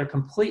each other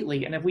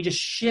completely. And if we just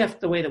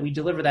shift the way that we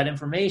deliver that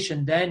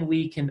information, then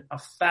we can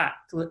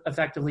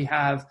effectively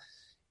have,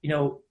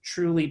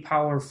 truly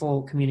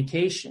powerful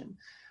communication.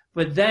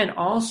 But then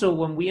also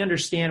when we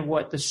understand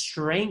what the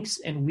strengths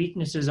and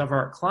weaknesses of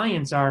our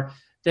clients are,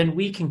 then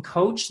we can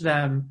coach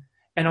them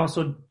and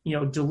also,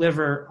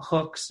 deliver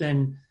hooks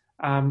and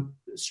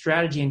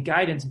strategy and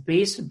guidance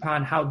based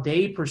upon how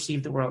they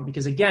perceive the world.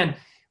 Because again,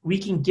 we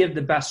can give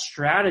the best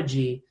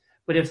strategy,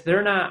 but if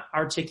they're not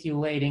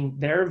articulating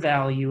their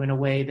value in a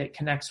way that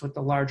connects with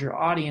the larger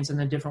audience and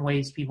the different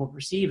ways people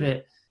perceive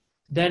it,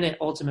 then it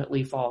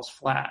ultimately falls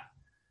flat.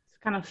 It's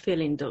kind of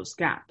filling those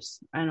gaps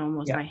and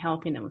almost by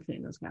helping them with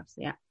filling those gaps.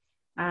 Yeah.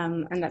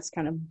 And that's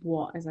kind of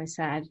what, as I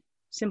said,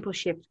 Simple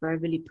Shift where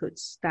it really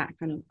puts that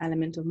kind of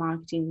element of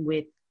marketing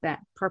with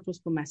that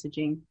purposeful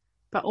messaging,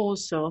 but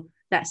also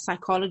that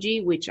psychology,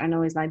 which I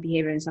know is like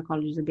behavior and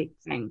psychology is a big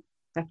thing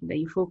definitely that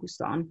you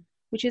focused on,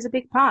 which is a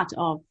big part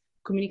of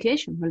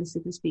communication,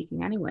 holistically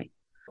speaking anyway.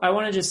 I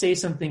want to just say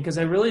something because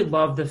I really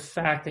love the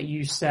fact that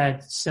you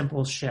said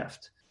simple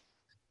shift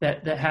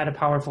that had a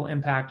powerful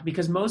impact,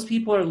 because most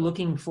people are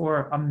looking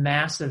for a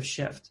massive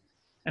shift.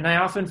 And I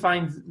often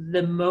find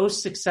the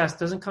most success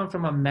doesn't come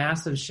from a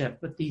massive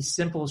shift, but these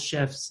simple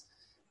shifts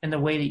in the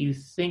way that you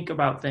think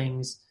about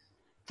things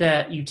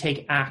that you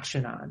take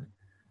action on.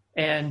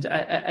 And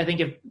I think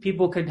if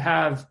people could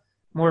have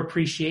more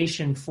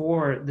appreciation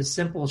for the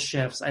simple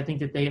shifts, I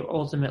think that they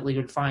ultimately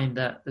would find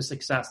the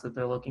success that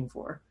they're looking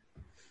for.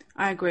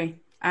 I agree.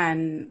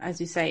 And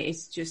as you say,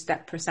 it's just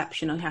that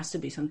perception. It has to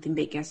be something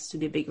big, it has to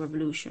be a big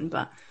revolution,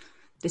 but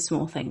the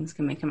small things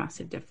can make a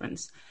massive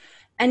difference.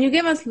 And you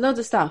give us loads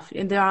of stuff.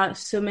 And there are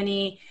so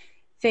many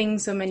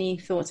things, so many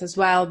thoughts as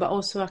well, but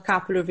also a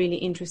couple of really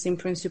interesting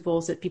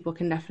principles that people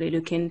can definitely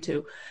look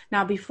into.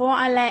 Now, before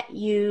I let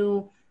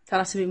you tell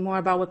us a bit more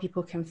about what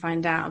people can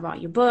find out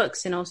about your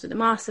books and also the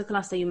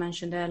masterclass that you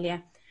mentioned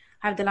earlier,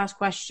 I have the last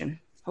question.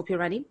 Hope you're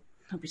ready.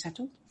 Hope you're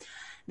settled.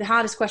 The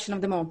hardest question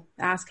of them all.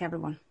 I ask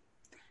everyone.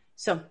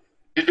 So,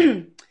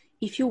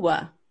 if you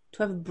were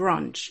to have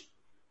brunch,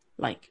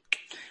 like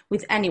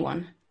with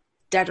anyone,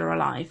 dead or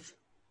alive,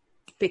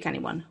 pick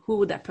anyone, who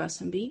would that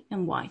person be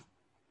and why?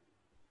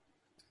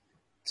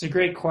 It's a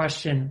great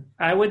question.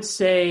 I would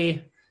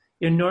say,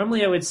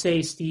 normally I would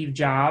say Steve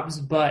Jobs,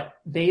 but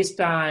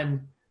based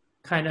on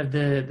kind of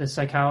the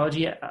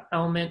psychology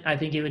element, I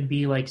think it would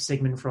be like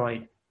Sigmund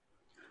Freud.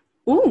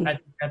 Ooh. I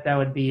think that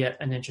would be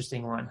an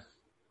interesting one.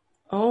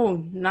 Oh,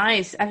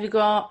 nice.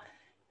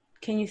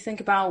 Can you think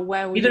about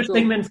where we either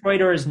Sigmund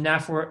Freud or his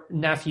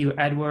nephew,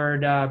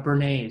 Edward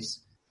Bernays.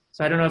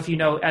 So I don't know if you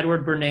know,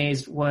 Edward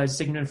Bernays was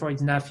Sigmund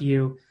Freud's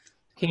nephew,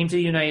 came to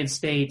the United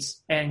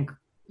States, and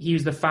he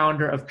was the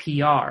founder of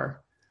PR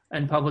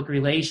and public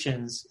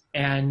relations,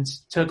 and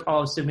took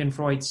all of Sigmund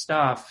Freud's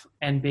stuff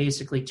and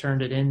basically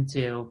turned it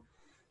into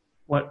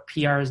what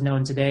PR is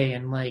known today,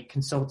 and like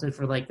consulted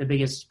for like the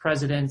biggest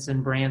presidents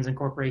and brands and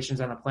corporations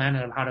on the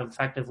planet of how to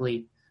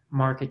effectively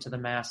market to the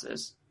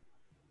masses.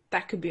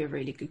 That could be a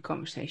really good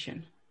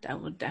conversation.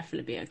 That would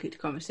definitely be a good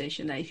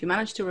conversation that if you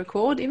manage to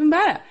record, even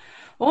better.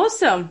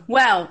 Awesome.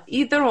 Well,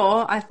 either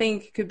or, I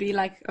think could be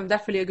like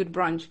definitely a good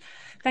brunch.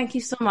 Thank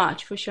you so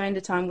much for sharing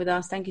the time with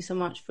us. Thank you so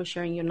much for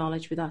sharing your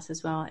knowledge with us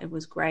as well. It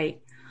was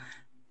great.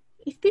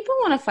 If people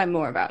want to find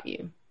more about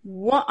you,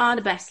 what are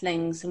the best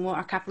links and what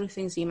are a couple of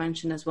things you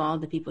mentioned as well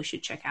that people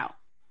should check out?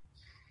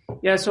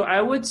 Yeah, so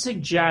I would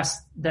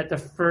suggest that the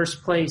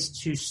first place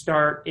to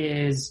start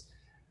is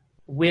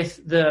with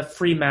the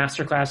free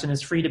masterclass, and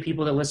it's free to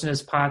people that listen to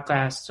this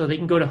podcast. So they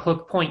can go to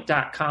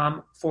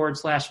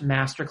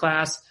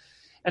hookpoint.com/masterclass.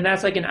 And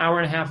that's like an hour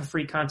and a half of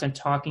free content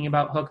talking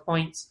about hook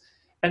points.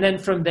 And then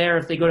from there,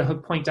 if they go to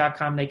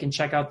hookpoint.com, they can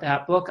check out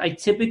that book. I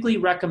typically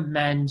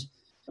recommend,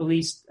 at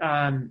least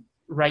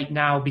right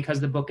now, because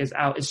the book is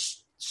out,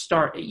 is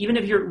start, even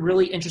if you're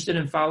really interested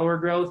in follower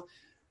growth,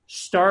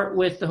 start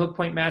with the Hook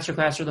Point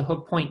Masterclass or the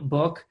Hook Point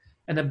book.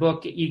 And the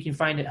book you can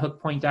find at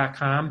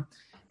hookpoint.com.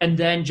 and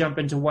then jump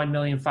into 1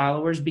 million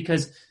followers,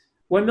 because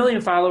 1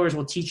 million followers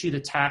will teach you the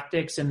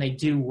tactics and they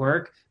do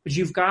work, but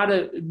you've got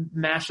to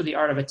master the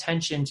art of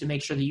attention to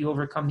make sure that you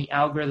overcome the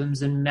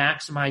algorithms and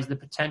maximize the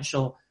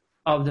potential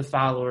of the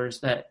followers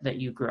that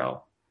you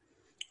grow.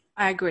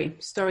 I agree.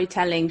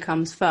 Storytelling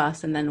comes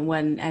first, and then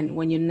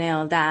when you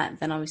nail that,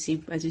 then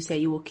obviously, as you say,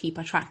 you will keep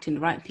attracting the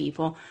right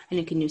people, and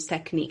you can use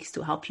techniques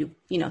to help you,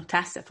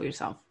 test it for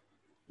yourself.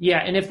 Yeah,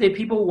 and if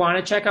people want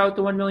to check out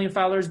the 1 Million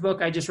Followers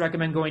book, I just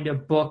recommend going to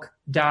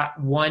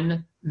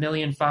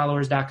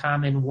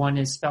book.1millionfollowers.com, and one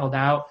is spelled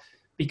out,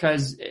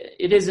 because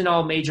it is in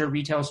all major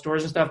retail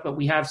stores and stuff, but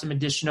we have some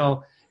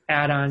additional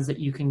add-ons that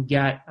you can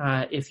get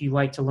if you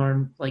like to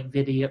learn like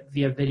via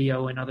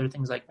video and other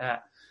things like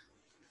that.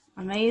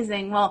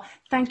 Amazing. Well,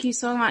 thank you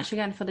so much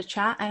again for the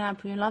chat, and I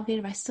hope you love the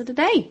rest of the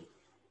day.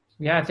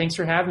 Yeah, thanks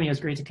for having me. It was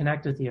great to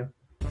connect with you.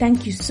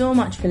 Thank you so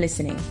much for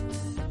listening.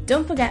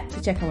 Don't forget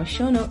to check our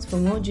show notes for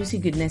more juicy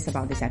goodness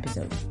about this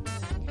episode.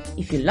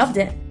 If you loved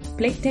it,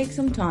 please take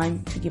some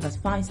time to give us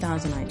 5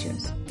 stars on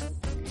iTunes.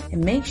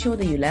 And make sure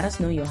that you let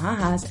us know your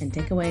ha-has and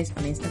takeaways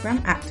on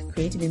Instagram at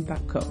Creative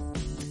Impact Co.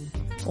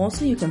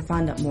 Also, you can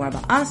find out more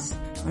about us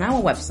on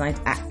our website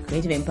at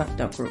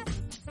creativeimpact.group.